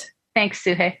first. Thanks,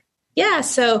 Zuhei. Yeah.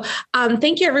 So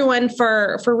thank you, everyone,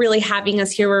 for really having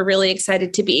us here. We're really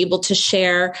excited to be able to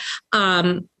share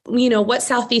what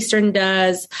Southeastern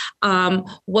does,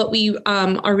 what we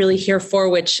are really here for,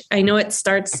 which I know it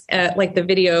starts at, like the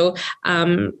video,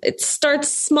 it starts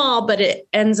small, but it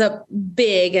ends up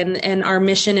big. And our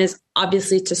mission is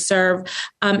obviously to serve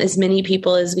as many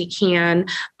people as we can.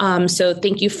 So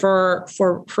thank you for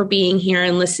being here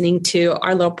and listening to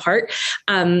our little part.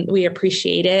 We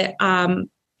appreciate it.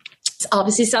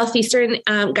 Obviously, Southeastern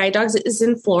Guide Dogs is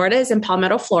in Florida, is in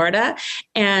Palmetto, Florida.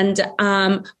 And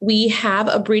we have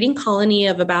a breeding colony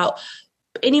of about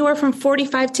anywhere from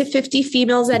 45 to 50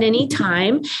 females at any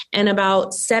time, and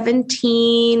about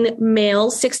 16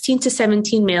 to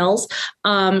 17 males.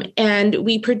 And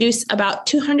we produce about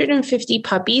 250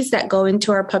 puppies that go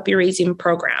into our puppy raising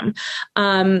program.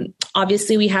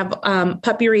 Obviously, we have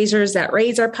puppy raisers that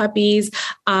raise our puppies.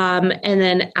 And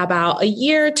then about a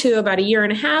year to about a year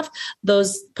and a half,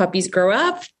 those puppies grow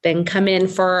up, then come in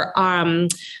for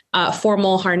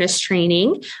formal harness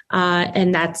training.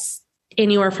 And that's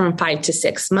anywhere from 5 to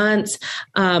 6 months,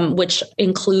 which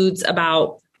includes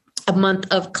about a month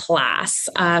of class.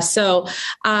 So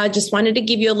just wanted to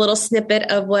give you a little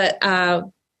snippet of what,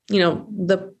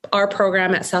 our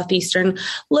program at Southeastern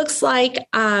looks like.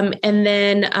 And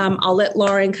then I'll let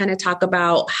Lauren kind of talk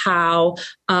about how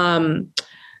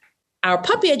our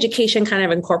puppy education kind of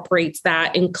incorporates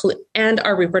that and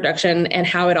our reproduction, and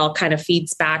how it all kind of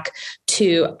feeds back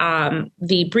to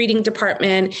the breeding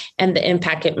department and the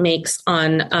impact it makes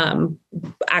on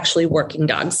actually working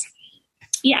dogs.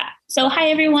 Yeah. So hi,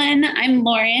 everyone. I'm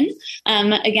Lauren.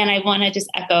 Again, I want to just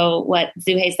echo what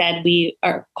Zuhei said. We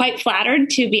are quite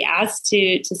flattered to be asked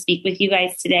to speak with you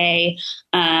guys today,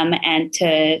 and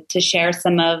to share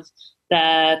some of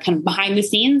the kind of behind the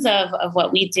scenes of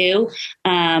what we do.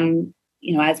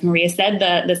 As Maria said,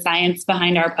 the science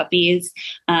behind our puppies.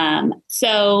 I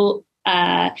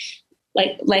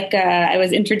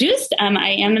was introduced,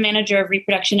 I am the manager of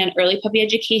reproduction and early puppy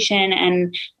education.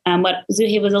 And what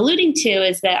Zuhei was alluding to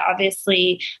is that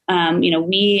obviously,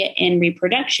 we in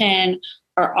reproduction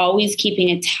are always keeping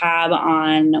a tab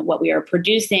on what we are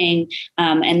producing.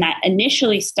 And that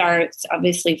initially starts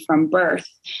obviously from birth.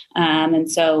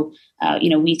 And so,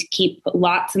 we keep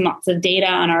lots and lots of data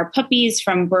on our puppies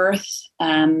from birth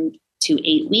to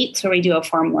 8 weeks, where we do a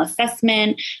formal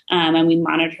assessment, and we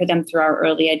monitor them through our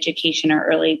early education or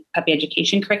early puppy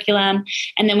education curriculum.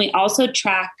 And then we also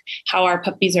track how our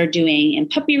puppies are doing in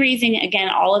puppy raising. Again,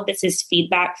 all of this is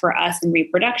feedback for us in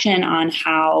reproduction on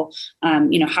how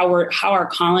our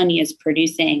colony is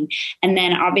producing. And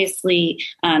then obviously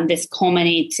this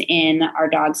culminates in our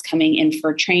dogs coming in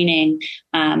for training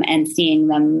and seeing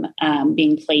them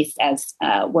being placed as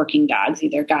working dogs,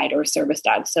 either guide or service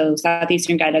dogs. So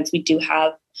Southeastern Guide Dogs, we do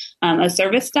have a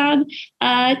service dog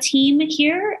team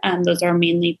here. Those are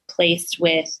mainly placed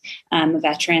with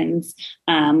veterans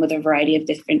with a variety of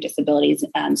different disabilities.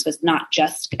 So it's not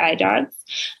just guide dogs.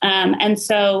 And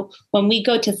so when we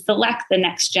go to select the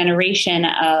next generation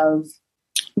of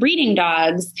breeding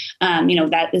dogs,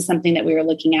 that is something that we were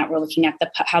looking at. We're looking at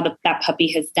how that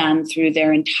puppy has done through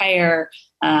their entire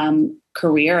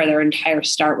career or their entire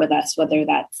start with us, whether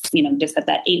that's, just at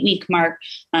that 8-week mark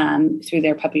through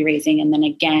their puppy raising, and then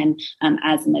again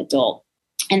as an adult.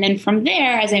 And then from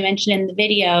there, as I mentioned in the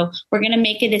video, we're going to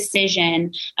make a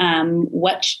decision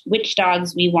which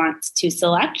dogs we want to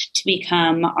select to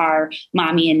become our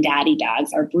mommy and daddy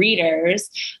dogs, our breeders.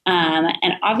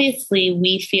 And obviously,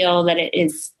 we feel that it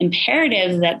is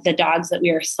imperative that the dogs that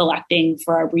we are selecting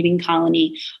for our breeding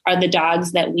colony are the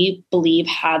dogs that we believe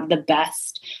have the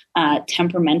best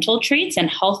temperamental traits and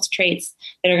health traits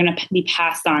that are going to be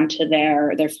passed on to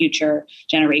their future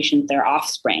generations, their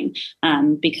offspring,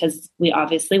 because we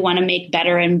obviously want to make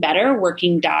better and better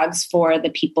working dogs for the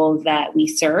people that we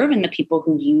serve and the people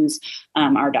who use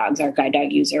our dogs, our guide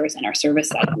dog users and our service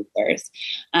dog users.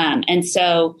 And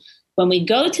so when we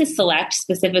go to select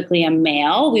specifically a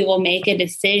male, we will make a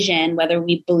decision whether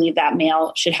we believe that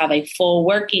male should have a full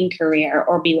working career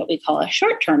or be what we call a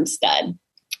short-term stud.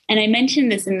 And I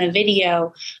mentioned this in the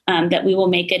video that we will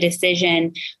make a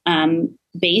decision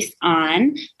based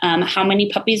on how many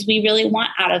puppies we really want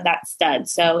out of that stud.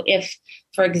 So if,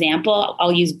 for example,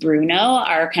 I'll use Bruno,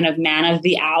 our kind of man of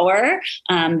the hour,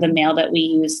 the male that we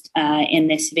used in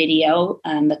this video,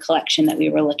 the collection that we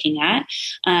were looking at.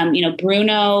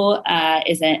 Bruno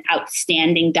is an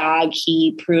outstanding dog.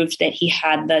 He proved that he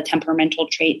had the temperamental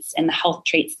traits and the health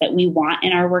traits that we want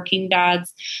in our working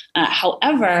dogs.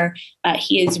 However,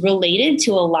 he is related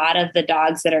to a lot of the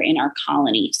dogs that are in our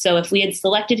colony. So if we had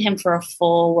selected him for a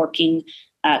full working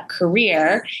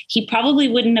career, he probably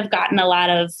wouldn't have gotten a lot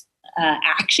of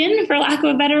action, for lack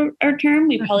of a better term.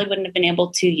 We probably wouldn't have been able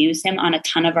to use him on a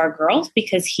ton of our girls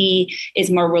because he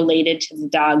is more related to the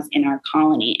dogs in our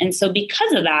colony. And so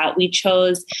because of that, we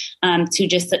chose to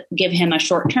just give him a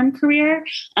short-term career.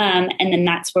 And then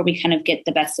that's where we kind of get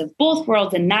the best of both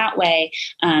worlds in that way,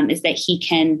 is that he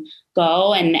can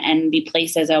go and be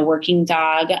placed as a working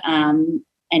dog. And,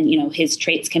 his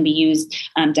traits can be used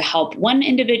to help one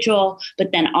individual,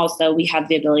 but then also we have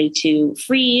the ability to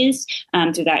freeze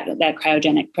through that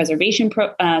cryogenic preservation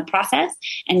process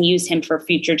and use him for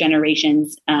future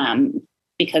generations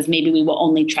because maybe we will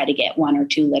only try to get 1 or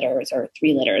 2 litters or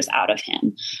 3 litters out of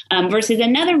him versus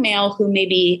another male who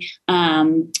maybe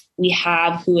we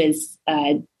have who is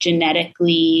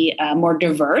genetically more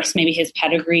diverse. Maybe his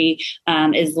pedigree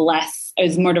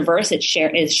is more diverse.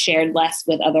 Is shared less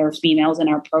with other females in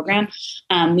our program.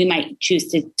 We might choose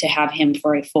to have him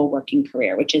for a full working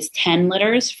career, which is 10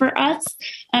 litters for us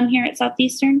here at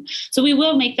Southeastern. So we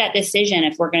will make that decision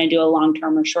if we're going to do a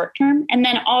long-term or short-term. And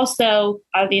then also,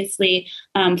 obviously,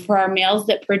 for our males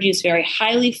that produce very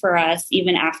highly for us,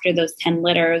 even after those 10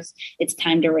 litters, it's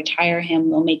time to retire him.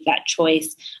 We'll make that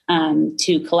choice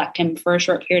to collect him for a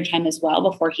short period of time as well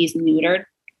before he's neutered.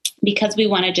 Because we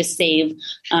want to just save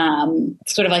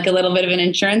sort of like a little bit of an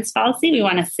insurance policy. We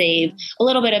want to save a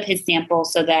little bit of his sample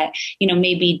so that,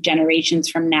 maybe generations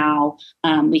from now,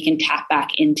 we can tap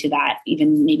back into that,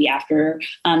 even maybe after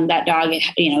that dog,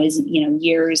 is,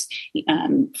 years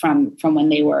from when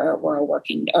they were a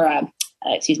working or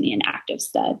an active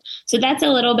stud. So that's a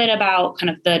little bit about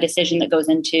kind of the decision that goes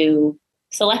into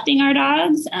selecting our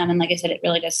dogs. And like I said, it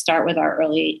really does start with our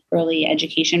early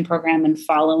education program and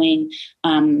following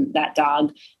that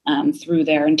dog through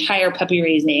their entire puppy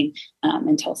raising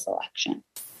until selection.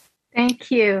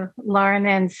 Thank you, Lauren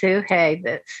and Zuhei.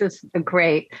 This is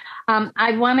great.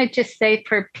 I want to just say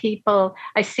for people,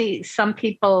 I see some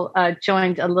people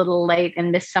joined a little late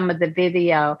and missed some of the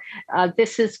video.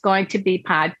 This is going to be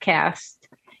podcast.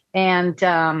 And,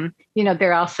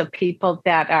 there are also people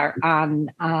that are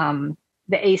on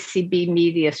the ACB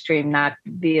media stream, not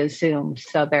via Zoom.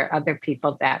 So there are other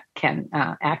people that can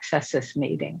access this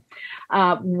meeting.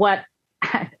 What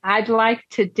I'd like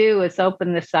to do is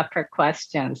open this up for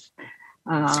questions.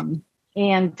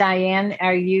 And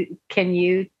Diane, can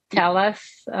you tell us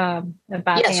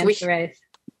about Hands Raised?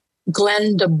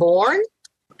 Glenda Bourne.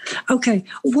 Okay.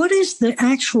 What is the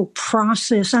actual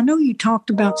process? I know you talked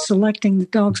about selecting the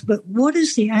dogs, but what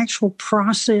is the actual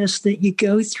process that you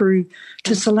go through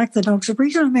to select the dogs? The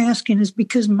reason I'm asking is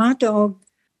because my dog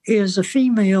is a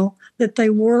female that they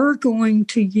were going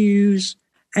to use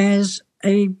as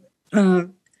a,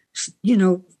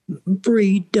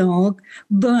 breed dog,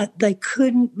 but they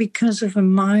couldn't because of a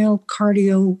mild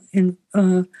cardio and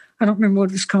I don't remember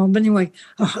what it's called, but anyway,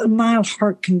 a mild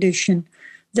heart condition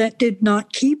that did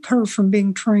not keep her from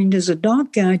being trained as a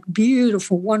dog guide.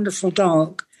 Beautiful, wonderful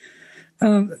dog,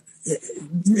 and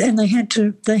they had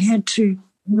to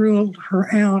rule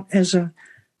her out as a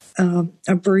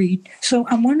breed. So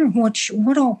I'm wondering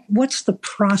what's the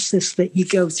process that you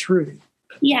go through?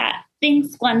 Yeah.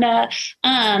 Thanks, Glenda.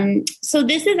 So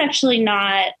this is actually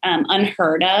not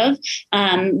unheard of.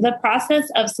 The process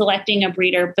of selecting a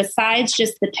breeder, besides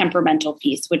just the temperamental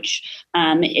piece, which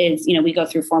is, we go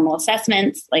through formal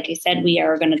assessments. Like I said, we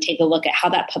are going to take a look at how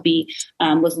that puppy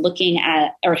was looking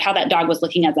at, or how that dog was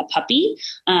looking as a puppy,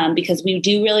 because we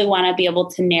do really want to be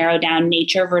able to narrow down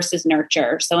nature versus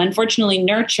nurture. So unfortunately,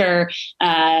 nurture,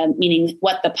 meaning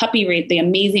what the puppy, the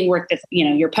amazing work that,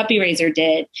 your puppy raiser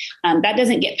did, that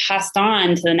doesn't get passed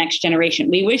on to the next generation.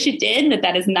 We wish it did, but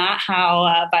that is not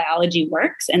how biology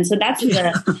works. And so that's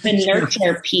the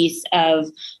nurture piece of,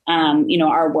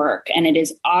 our work. And it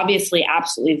is obviously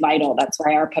absolutely vital. That's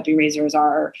why our puppy raisers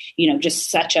are, just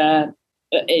such a,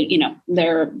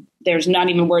 there's not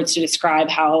even words to describe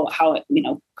how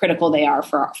critical they are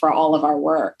for all of our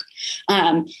work.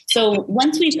 So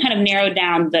once we've kind of narrowed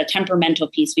down the temperamental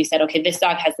piece, we said, okay, this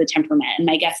dog has the temperament. And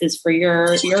my guess is for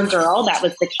your girl, that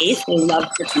was the case. They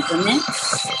loved the temperament.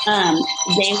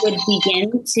 They would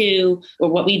begin to, or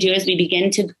what we do is we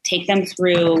begin to take them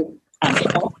through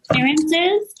health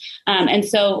experiences. And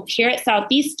so here at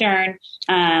Southeastern,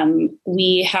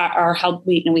 we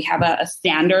have a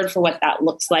standard for what that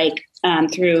looks like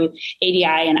through ADI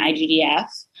and IGDF,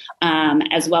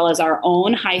 as well as our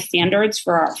own high standards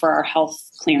for our health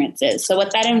clearances. So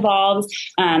what that involves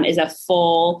is a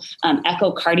full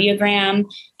echocardiogram,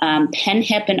 pen,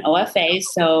 hip, and OFA.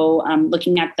 So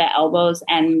looking at the elbows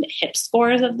and hip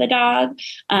scores of the dog,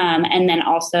 and then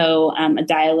also a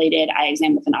dilated eye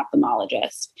exam with an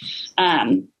ophthalmologist.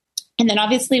 And then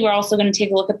obviously we're also going to take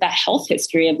a look at the health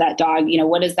history of that dog.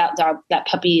 What does that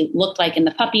puppy look like in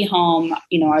the puppy home?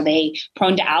 Are they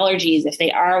prone to allergies? If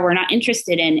they are, we're not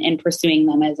interested in pursuing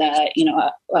them as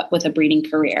with a breeding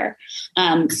career.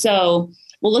 So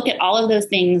we'll look at all of those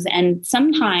things. And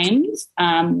sometimes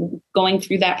going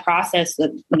through that process of,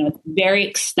 very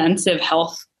extensive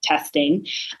health testing,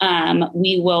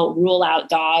 we will rule out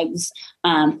dogs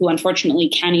who unfortunately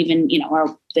can't even,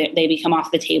 they become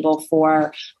off the table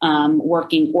for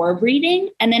working or breeding.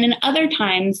 And then in other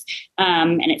times,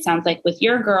 and it sounds like with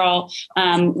your girl,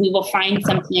 we will find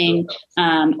something,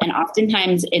 and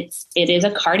oftentimes it is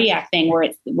a cardiac thing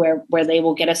where they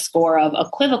will get a score of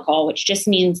equivocal, which just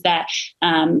means that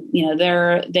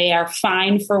they are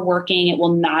fine for working. It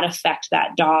will not affect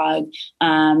that dog,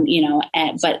 but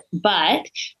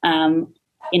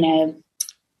in a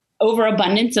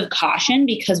overabundance of caution,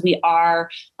 because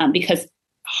because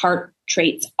heart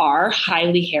traits are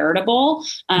highly heritable.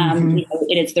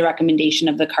 It is the recommendation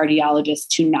of the cardiologist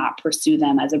to not pursue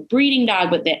them as a breeding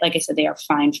dog, but like I said, they are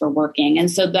fine for working.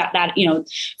 And so that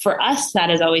for us, that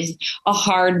is always a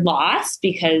hard loss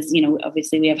because,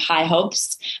 obviously we have high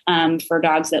hopes for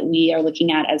dogs that we are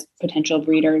looking at as potential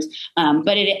breeders.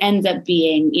 But it ends up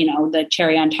being, the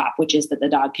cherry on top, which is that the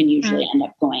dog can usually end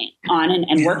up going on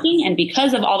and working. And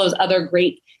because of all those other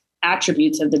great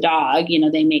attributes of the dog,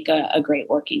 they make a great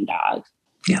working dog.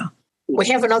 Yeah. We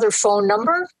have another phone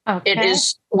number. Okay.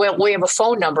 We have a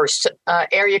phone number,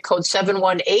 area code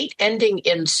 718, ending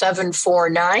in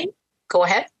 749. Go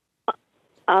ahead.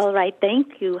 All right.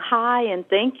 Thank you. Hi, and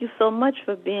thank you so much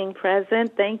for being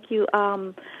present. Thank you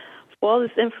for all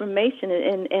this information.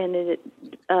 And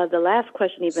the last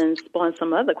question even spawned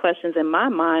some other questions in my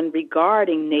mind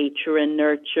regarding nature and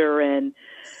nurture and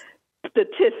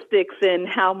statistics and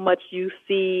how much you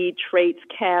see traits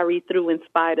carry through in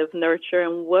spite of nurture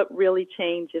and what really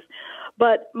changes.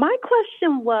 But my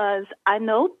question was, I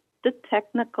know the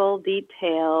technical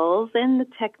details and the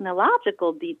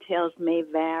technological details may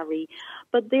vary,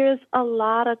 but there's a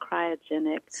lot of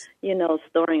cryogenic,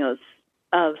 storing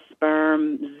of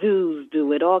sperm. Zoos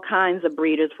do it. All kinds of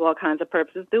breeders for all kinds of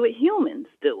purposes do it. Humans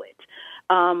do it.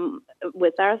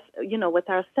 With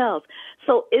ourselves.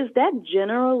 So is that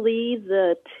generally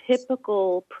the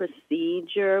typical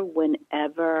procedure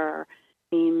whenever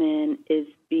semen is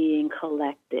being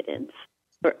collected and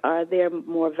Or are there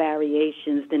more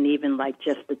variations than even like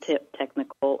just the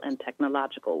technical and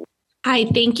technological? Hi,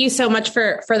 thank you so much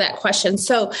for that question.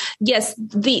 So yes,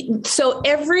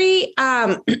 every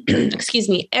excuse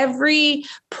me, every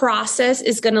process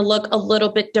is going to look a little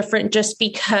bit different just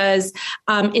because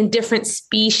in different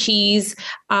species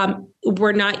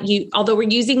although we're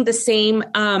using the same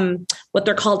what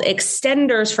they're called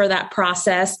extenders for that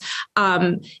process.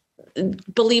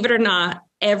 Believe it or not,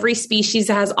 every species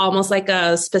has almost like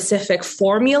a specific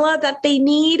formula that they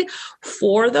need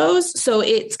for those. So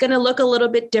it's going to look a little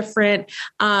bit different.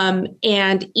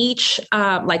 And each,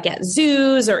 like at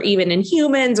zoos or even in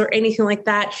humans or anything like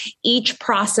that, each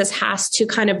process has to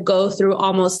kind of go through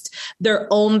almost their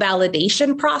own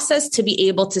validation process to be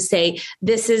able to say,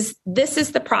 this is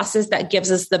the process that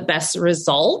gives us the best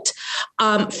result.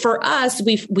 For us,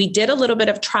 we did a little bit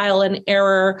of trial and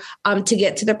error to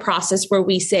get to the process where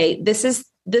we say, this is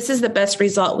the best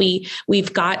result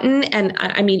we've gotten. And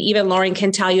I mean, even Lauren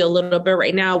can tell you a little bit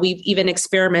right now, we've even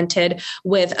experimented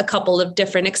with a couple of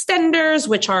different extenders,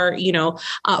 which are,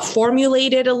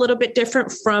 formulated a little bit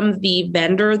different from the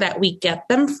vendor that we get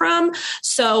them from.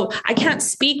 So I can't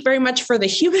speak very much for the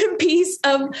human piece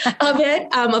of it.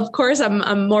 Of course,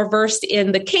 I'm more versed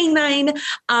in the canine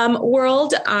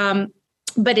world.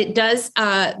 But it does,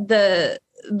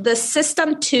 the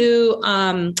system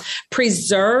to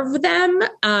preserve them,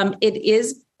 it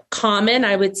is common.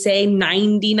 I would say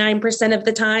 99% of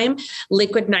the time,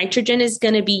 liquid nitrogen is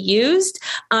going to be used.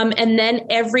 And then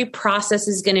every process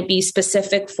is going to be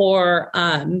specific for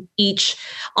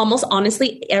almost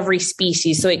honestly, every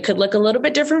species. So it could look a little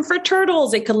bit different for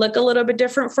turtles. It could look a little bit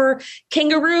different for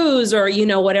kangaroos or,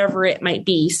 whatever it might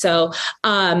be. So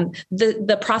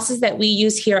the process that we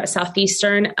use here at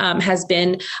Southeastern has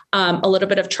been a little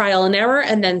bit of trial and error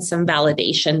and then some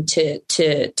validation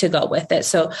to go with it.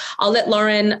 So I'll let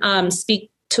Lauren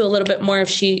speak to a little bit more if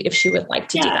she would like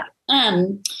to do that.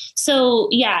 So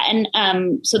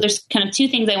there's kind of two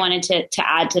things I wanted to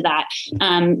add to that.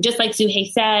 Just like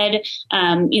Zuhei said,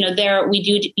 we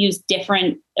do use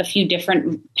a few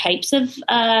different types of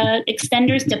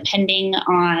extenders depending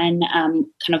on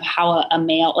kind of how a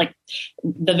male, like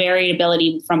the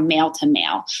variability from male to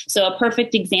male. So a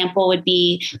perfect example would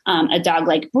be a dog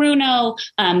like Bruno.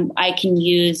 I can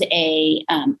use a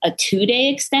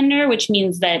 2-day extender, which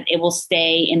means that it will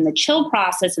stay in the chill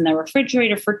process in the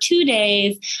refrigerator for 2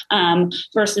 days,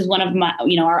 versus one of my,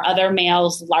 our other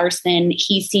males, Larson,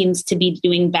 he seems to be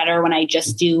doing better when I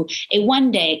just do a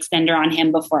 1-day extender on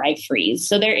him before I freeze.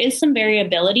 So there is some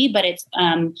variability, but it's,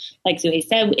 like Zuhei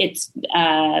said, it's,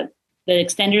 the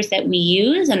extenders that we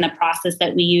use and the process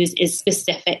that we use is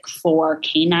specific for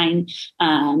canine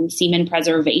semen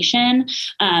preservation.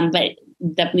 But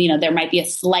there might be a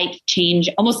slight change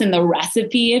almost in the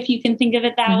recipe, if you can think of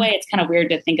it that way. It's kind of weird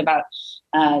to think about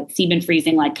semen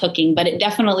freezing like cooking, but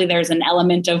there's an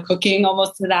element of cooking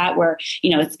almost to that where,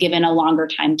 it's given a longer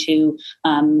time to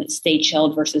stay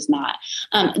chilled versus not.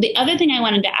 The other thing I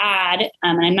wanted to add,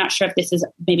 and I'm not sure if this is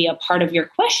maybe a part of your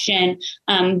question,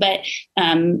 but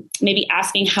maybe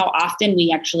asking how often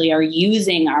we actually are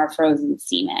using our frozen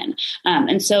semen.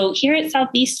 And so here at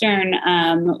Southeastern,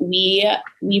 we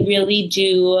really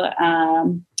do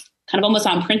kind of almost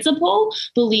on principle,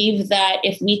 believe that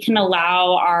if we can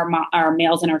allow our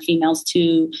males and our females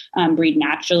to breed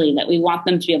naturally, that we want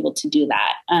them to be able to do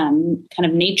that. Kind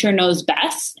of nature knows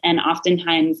best. And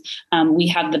oftentimes we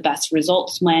have the best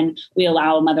results when we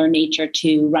allow Mother Nature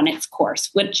to run its course,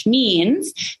 which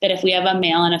means that if we have a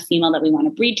male and a female that we want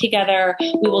to breed together,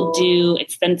 we will do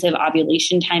extensive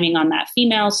ovulation timing on that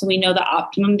female. So we know the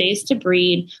optimum days to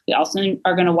breed. We also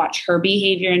are going to watch her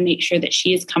behavior and make sure that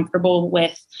she is comfortable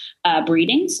with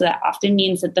breeding. So that often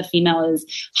means that the female is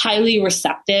highly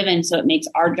receptive. And so it makes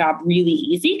our job really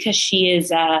easy because she is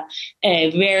a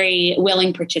very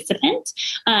willing participant.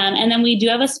 And then we do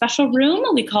have a special room.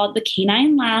 We call it the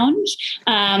Canine Lounge.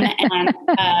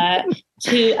 I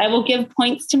will give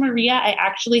points to Maria. I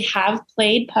actually have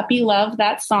played Puppy Love,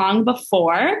 that song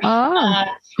before,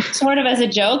 sort of as a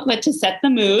joke, but to set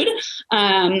the mood.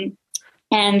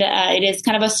 And it is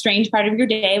kind of a strange part of your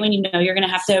day when you know you're going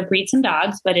to have to breed some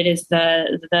dogs, but it is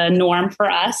the norm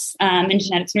for us in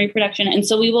genetics and reproduction. And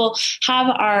so we will have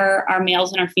our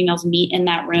males and our females meet in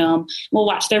that room. We'll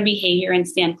watch their behavior and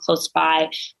stand close by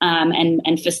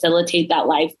and facilitate that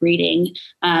live breeding.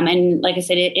 And like I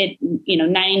said, it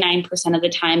 99% of the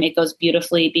time it goes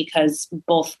beautifully because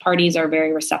both parties are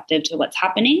very receptive to what's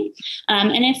happening.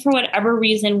 And if for whatever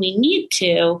reason we need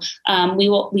to, we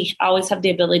always have the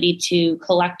ability to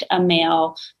collect a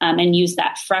male and use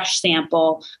that fresh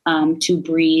sample to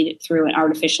breed through an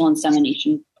artificial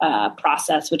insemination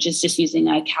process, which is just using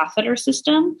a catheter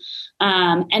system.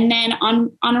 And then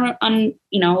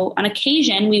on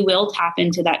occasion, we will tap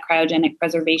into that cryogenic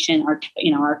preservation,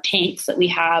 our tanks that we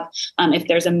have, if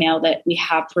there's a male that we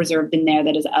have preserved in there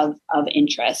that is of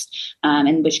interest,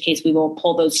 in which case we will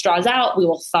pull those straws out. We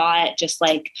will thaw it just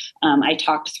like I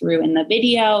talked through in the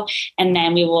video, and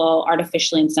then we will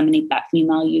artificially inseminate that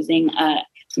female using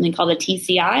something called a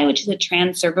TCI, which is a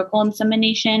transcervical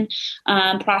insemination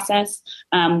process,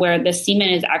 where the semen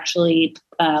is actually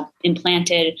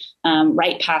implanted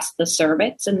right past the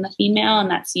cervix in the female,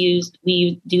 and that's used.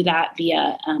 We do that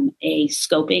via a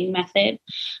scoping method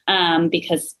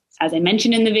because, as I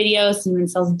mentioned in the video, semen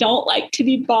cells don't like to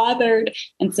be bothered.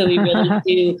 And so we really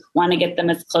do want to get them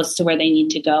as close to where they need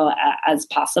to go as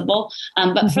possible.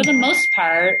 But for the most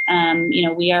part,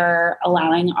 we are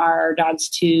allowing our dogs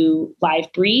to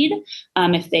live breed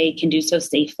if they can do so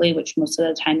safely, which most of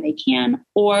the time they can,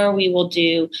 or we will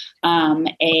do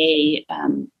a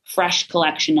fresh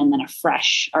collection and then a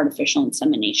fresh artificial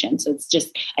insemination. So it's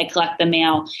just, I collect the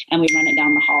male and we run it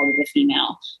down the hall to the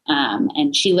female.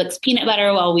 And she licks peanut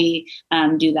butter while we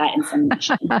do that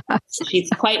insemination. So she's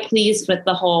quite pleased with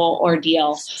the whole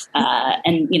ordeal.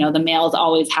 And the male is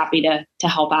always happy to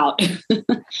help out.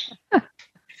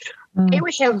 Here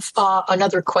we have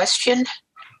another question.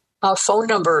 Phone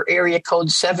number, area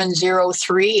code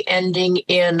 703, ending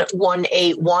in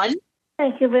 181.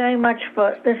 Thank you very much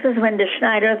this is Linda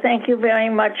Schneider. Thank you very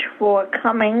much for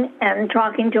coming and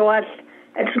talking to us.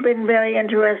 It's been very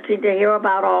interesting to hear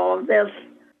about all of this.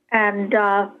 And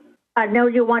I know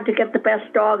you want to get the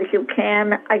best dogs you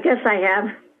can. I guess I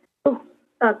have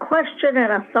a question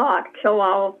and a thought, so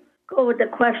I'll go with the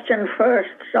question first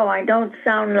so I don't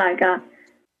sound like a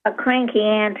cranky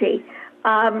auntie.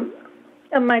 And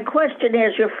my question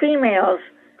is, your females,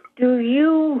 do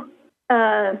you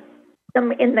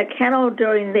them in the kennel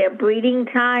during their breeding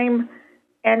time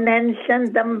and then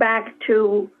send them back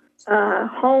to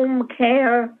home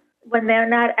care when they're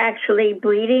not actually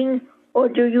breeding, or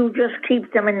do you just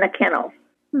keep them in the kennel?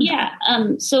 Yeah.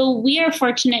 So we are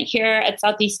fortunate here at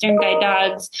Southeastern Guide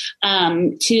Dogs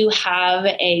to have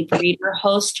a breeder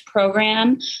host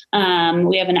program.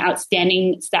 We have an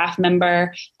outstanding staff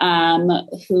member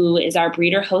who is our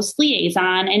breeder host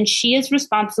liaison, and she is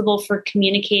responsible for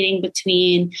communicating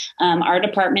between our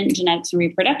department, genetics and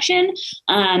reproduction,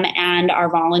 and our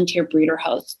volunteer breeder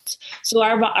hosts. So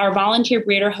our volunteer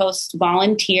breeder hosts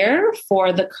volunteer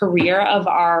for the career of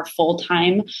our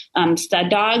full-time stud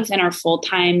dogs and our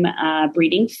full-time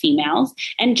breeding females.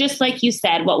 And just like you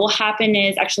said, what will happen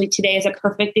is, actually today is a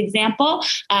perfect example.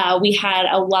 We had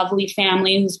a lovely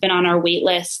family who's been on our wait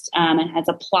list and has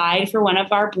applied for one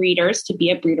of our breeders to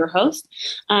be a breeder host.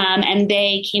 And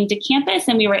they came to campus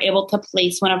and we were able to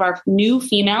place one of our new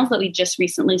females that we just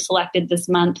recently selected this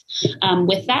month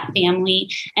with that family.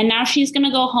 And now she's going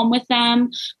to go home with them.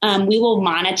 We will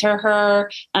monitor her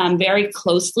very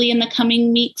closely in the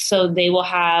coming weeks. So they will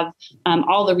have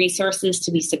all the resources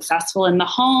to be successful in the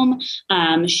home.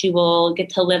 She will get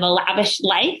to live a lavish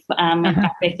life. In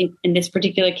fact, I think in this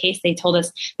particular case, they told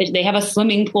us that they have a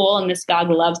swimming pool and this dog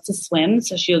loves to swim.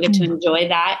 So she'll get to enjoy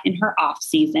that in her off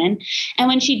season. And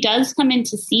when she does come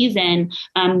into season,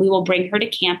 we will bring her to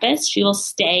campus. She will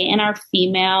stay in our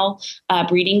female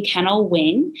breeding kennel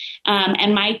wing.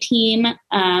 And my team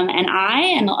and I,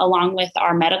 and along with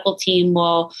our medical team,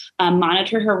 will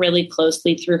monitor her really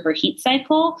closely through her heat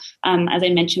cycle. As I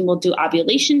mentioned, we'll do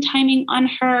ovulation timing on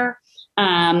her.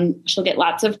 She'll get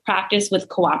lots of practice with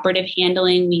cooperative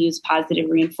handling. We use positive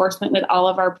reinforcement with all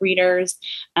of our breeders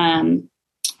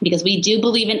because we do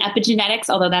believe in epigenetics,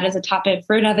 although that is a topic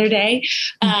for another day,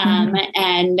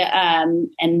 and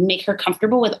make her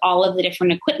comfortable with all of the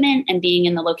different equipment and being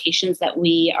in the locations that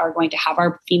we are going to have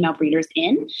our female breeders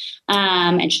in.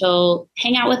 And she'll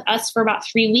hang out with us for about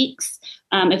 3 weeks.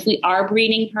 If we are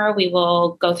breeding her, we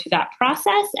will go through that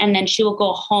process, and then she will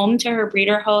go home to her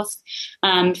breeder host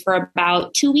for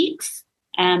about 2 weeks.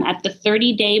 At the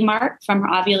 30-day mark from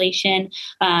her ovulation,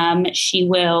 she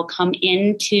will come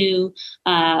into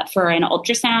for an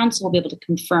ultrasound, so we'll be able to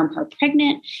confirm her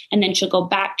pregnant, and then she'll go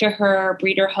back to her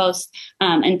breeder host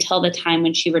until the time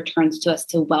when she returns to us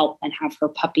to whelp and have her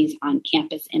puppies on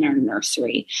campus in our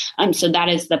nursery. So that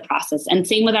is the process. And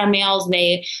same with our males.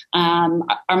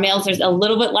 Our males, there's a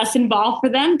little bit less involved for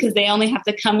them because they only have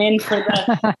to come in for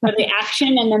the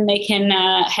action, and then they can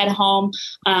head home.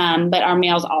 But our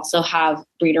males also have have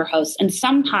breeder hosts. And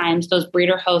sometimes those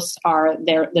breeder hosts are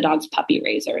the dog's puppy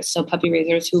raisers. So puppy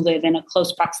raisers who live in a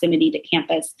close proximity to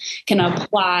campus can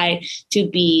apply to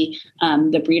be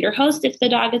the breeder host if the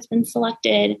dog has been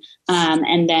selected.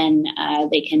 And then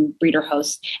they can breeder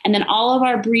host. And then all of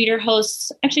our breeder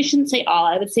hosts, actually I shouldn't say all,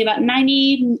 I would say about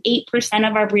 98%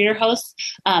 of our breeder hosts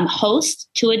host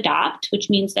to adopt, which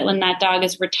means that when that dog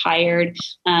is retired,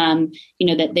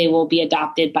 that they will be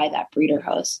adopted by that breeder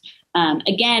host.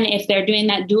 Again, if they're doing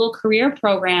that dual career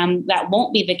program, that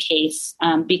won't be the case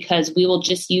because we will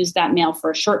just use that male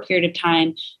for a short period of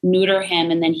time, neuter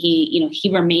him, and then he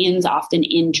remains often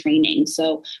in training.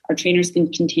 So our trainers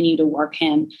can continue to work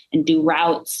him and do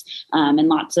routes and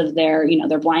lots of their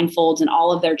blindfolds and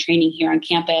all of their training here on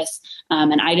campus.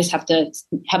 And I just have to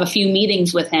have a few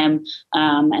meetings with him,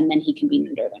 and then he can be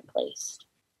neutered and placed.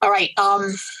 All right.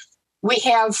 We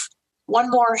have one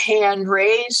more hand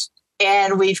raised.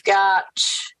 And we've got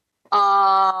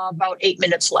about 8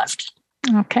 minutes left.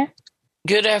 Okay.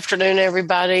 Good afternoon,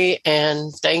 everybody,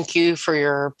 and thank you for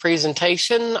your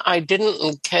presentation. I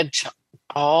didn't catch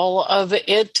all of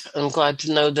it. I'm glad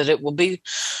to know that it will be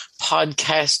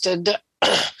podcasted.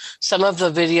 Some of the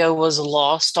video was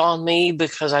lost on me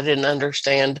because I didn't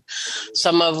understand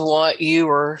some of what you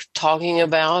were talking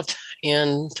about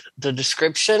in the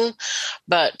description,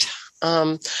 but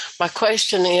my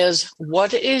question is,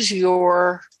 do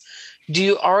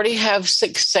you already have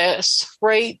success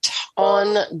rate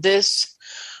on this?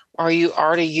 Are you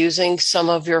already using some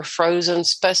of your frozen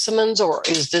specimens, or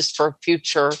is this for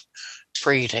future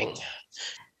breeding?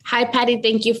 Hi, Patty.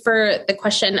 Thank you for the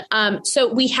question.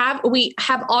 So we have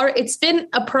it's been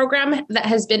a program that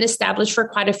has been established for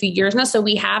quite a few years now. So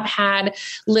we have had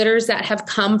litters that have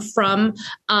come from,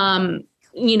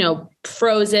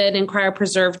 frozen and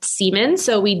cryopreserved semen.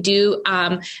 So we do,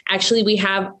 we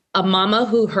have a mama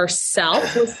who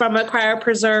herself was from a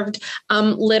cryopreserved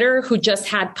litter who just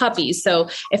had puppies. So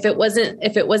if it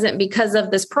wasn't because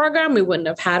of this program, we wouldn't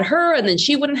have had her, and then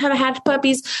she wouldn't have had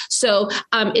puppies. So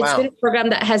it's been a program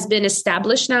that has been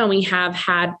established now, and we have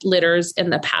had litters in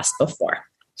the past before.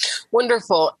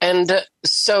 Wonderful. And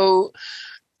so,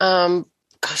 I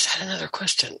had another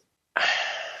question.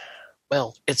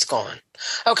 Well, it's gone.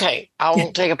 Okay, I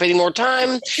won't take up any more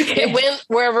time. It went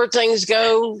wherever things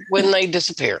go when they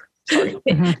disappear. Sorry.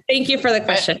 Thank you for the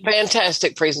question.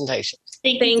 Fantastic presentation.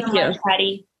 Thank you so much,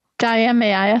 Patty. Diane,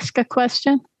 may I ask a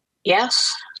question?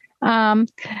 Yes.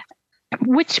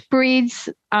 Which breeds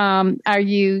are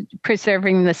you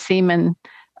preserving the semen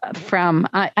from?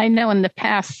 I know in the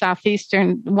past,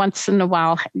 Southeastern once in a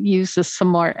while uses some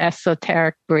more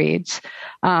esoteric breeds,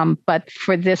 but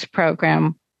for this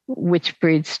program, which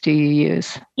breeds do you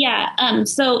use? Yeah.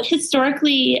 So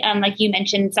historically, like you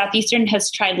mentioned, Southeastern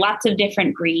has tried lots of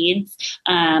different breeds,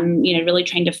 really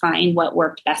trying to find what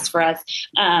worked best for us.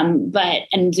 And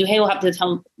Zuhei will have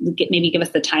to maybe give us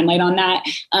the timeline on that.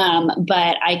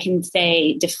 But I can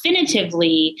say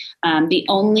definitively, the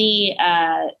only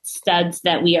studs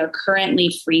that we are currently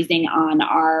freezing on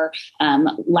are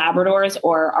Labradors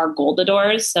or our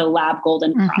Goldadors, so Lab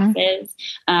Golden crosses.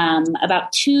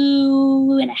 About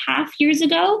 2.5 years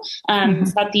ago,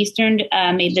 Southeastern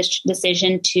made this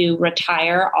decision to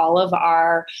retire all of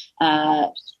our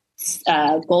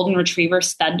golden retriever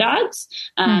stud dogs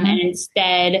and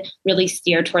instead really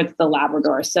steer towards the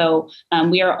Labrador. So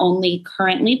we are only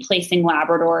currently placing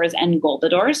Labradors and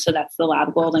Goldadors. So that's the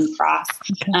Lab Golden Cross.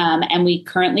 Okay. And we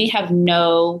currently have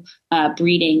no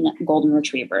breeding golden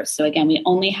retrievers. So again, we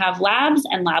only have Labs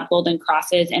and Lab Golden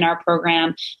Crosses in our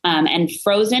program. And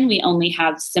frozen, we only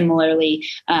have similarly,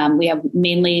 we have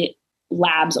mainly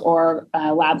Labs or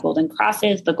Lab Golden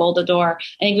Crosses, the Goldador.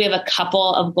 I think we have a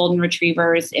couple of golden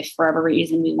retrievers if for whatever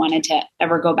reason we wanted to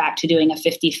ever go back to doing a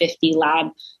 50-50 Lab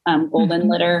golden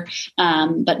litter.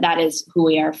 But that is who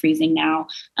we are freezing now.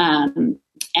 And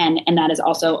that is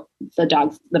also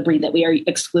the breed that we are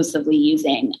exclusively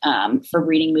using for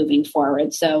breeding moving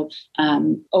forward. So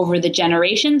over the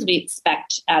generations, we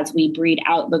expect as we breed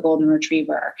out the golden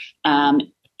retriever,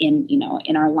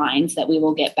 in our lines that we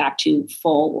will get back to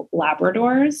full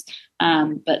Labradors.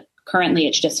 But currently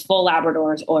it's just full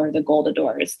Labradors or the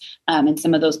Goldadors. And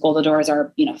some of those Goldadors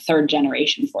are, third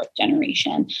generation, fourth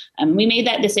generation. We made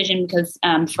that decision because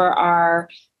for our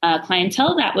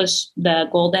clientele, that was the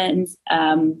Goldens,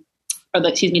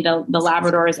 the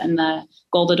Labradors and the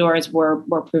Goldadors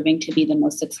were proving to be the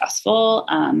most successful.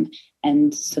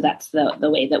 And so that's the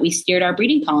way that we steered our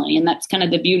breeding colony. And that's kind of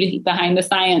the beauty behind the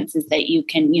science is that you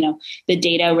can, the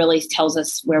data really tells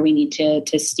us where we need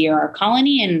to steer our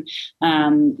colony and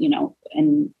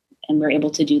we're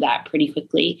able to do that pretty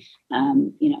quickly,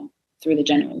 through the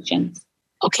generations.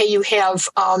 Okay, you have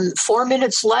 4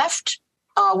 minutes left.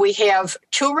 We have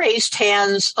 2 raised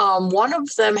hands. One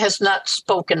of them has not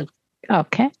spoken.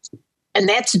 Okay. And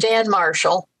that's Dan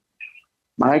Marshall.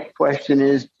 My question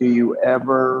is, do you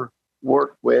ever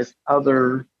work with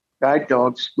other guide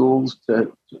dog schools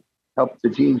to help the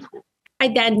gene pool? Hi,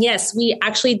 Dan. Yes, we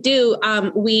actually do.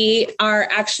 We are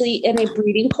actually in a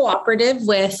breeding cooperative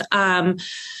with, I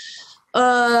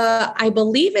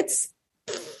believe it's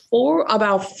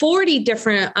about 40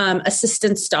 different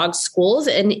assistance dog schools,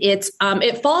 and it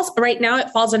falls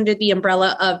under the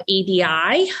umbrella of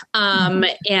ADI,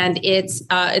 and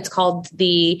it's called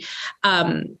the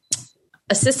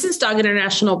Assistance Dog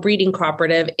International Breeding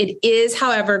Cooperative. It is,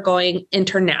 however, going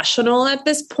international at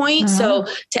this point. So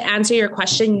to answer your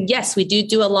question, yes, we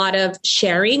do a lot of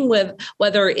sharing, with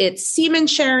whether it's semen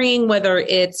sharing, whether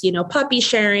it's, puppy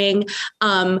sharing.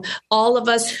 All of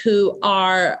us who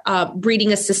are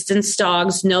breeding assistance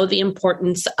dogs know the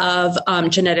importance of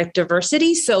genetic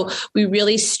diversity. So we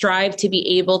really strive to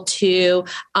be able to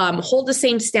hold the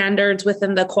same standards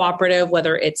within the cooperative,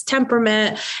 whether it's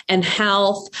temperament and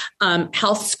health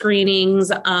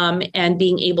screenings, and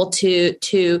being able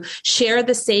to share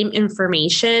the same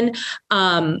information,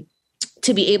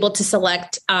 to be able to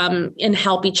select and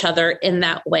help each other in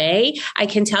that way. I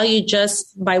can tell you,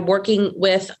 just by working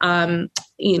with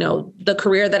the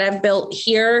career that I've built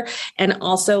here, and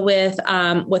also with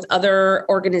other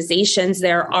organizations,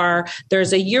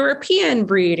 there's a European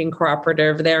breeding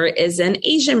cooperative, there is an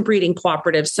Asian breeding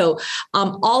cooperative. So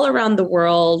all around the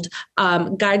world,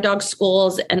 guide dog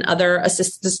schools and other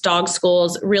assistance dog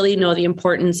schools really know the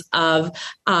importance of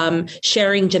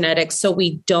sharing genetics. So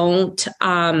we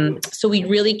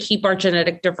really keep our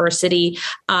genetic diversity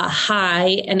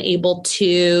high and able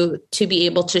to be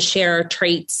able to share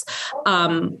traits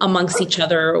amongst each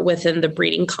other within the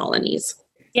breeding colonies.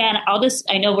 Yeah, and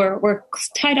I know we're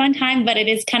tight on time, but it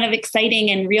is kind of exciting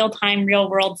and real-time,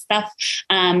 real-world stuff.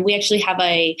 We actually have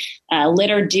a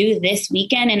litter due this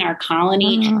weekend in our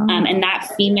colony, and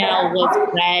that female was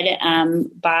bred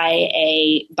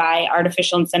by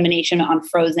artificial insemination on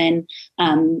frozen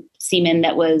semen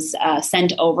that was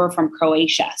sent over from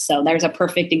Croatia. So there's a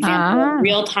perfect example of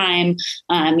real-time,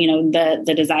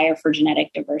 the desire for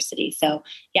genetic diversity. So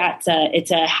yeah,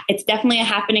 it's definitely a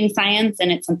happening science,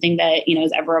 and it's something that,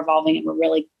 is ever evolving, and we're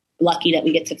really lucky that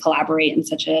we get to collaborate in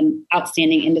such an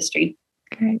outstanding industry.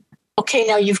 Great. Okay,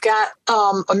 now you've got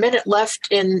a minute left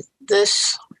in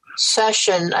this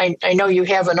session. I know you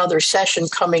have another session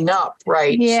coming up,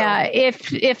 right? Yeah, so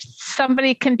if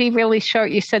somebody can be really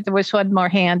short, you said there was one more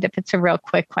hand. If it's a real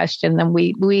quick question, then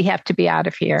we have to be out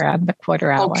of here on the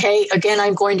quarter hour. Okay, again,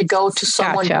 I'm going to go to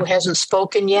someone who hasn't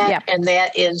spoken yet, and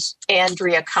that is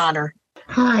Andrea Connor.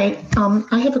 Hi,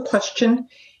 I have a question.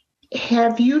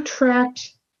 Have you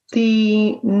tracked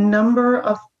the number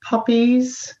of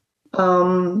puppies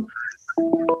from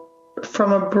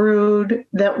a brood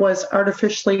that was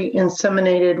artificially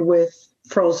inseminated with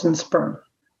frozen sperm?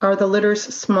 Are the litters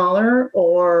smaller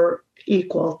or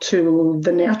equal to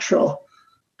the natural?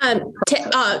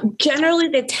 Generally,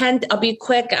 they tend, I'll be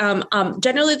quick.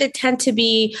 Generally, they tend to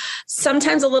be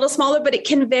sometimes a little smaller, but it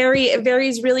can vary. It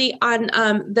varies really on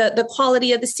the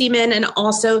quality of the semen and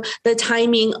also the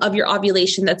timing of your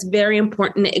ovulation. That's very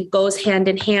important. It goes hand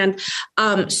in hand.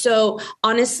 So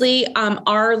honestly,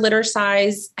 our litter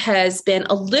size has been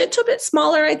a little bit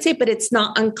smaller, I'd say, but it's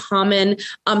not uncommon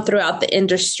throughout the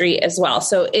industry as well.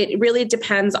 So it really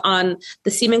depends on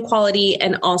the semen quality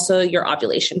and also your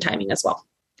ovulation timing as well.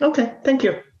 Okay, thank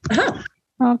you.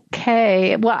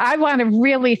 Okay, well, I want to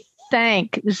really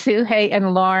thank Zuhei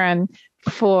and Lauren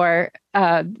for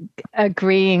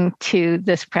agreeing to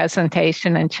this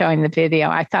presentation and showing the video.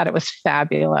 I thought it was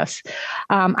fabulous.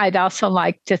 I'd also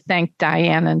like to thank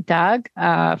Diane and Doug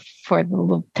for the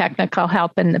little technical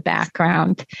help in the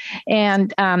background.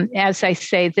 And as I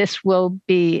say, this will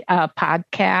be a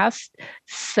podcast,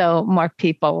 so more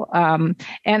people. And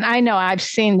I know I've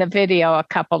seen the video a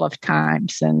couple of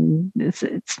times, and it's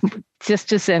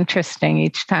just as interesting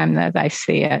each time that I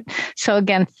see it. So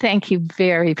again, thank you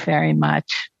very, very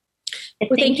much. Well,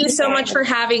 thank you so much for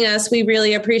having us. We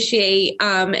really appreciate,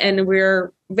 and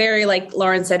we're very, like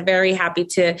Lauren said, very happy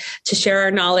to share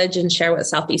our knowledge and share what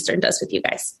Southeastern does with you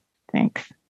guys. Thanks.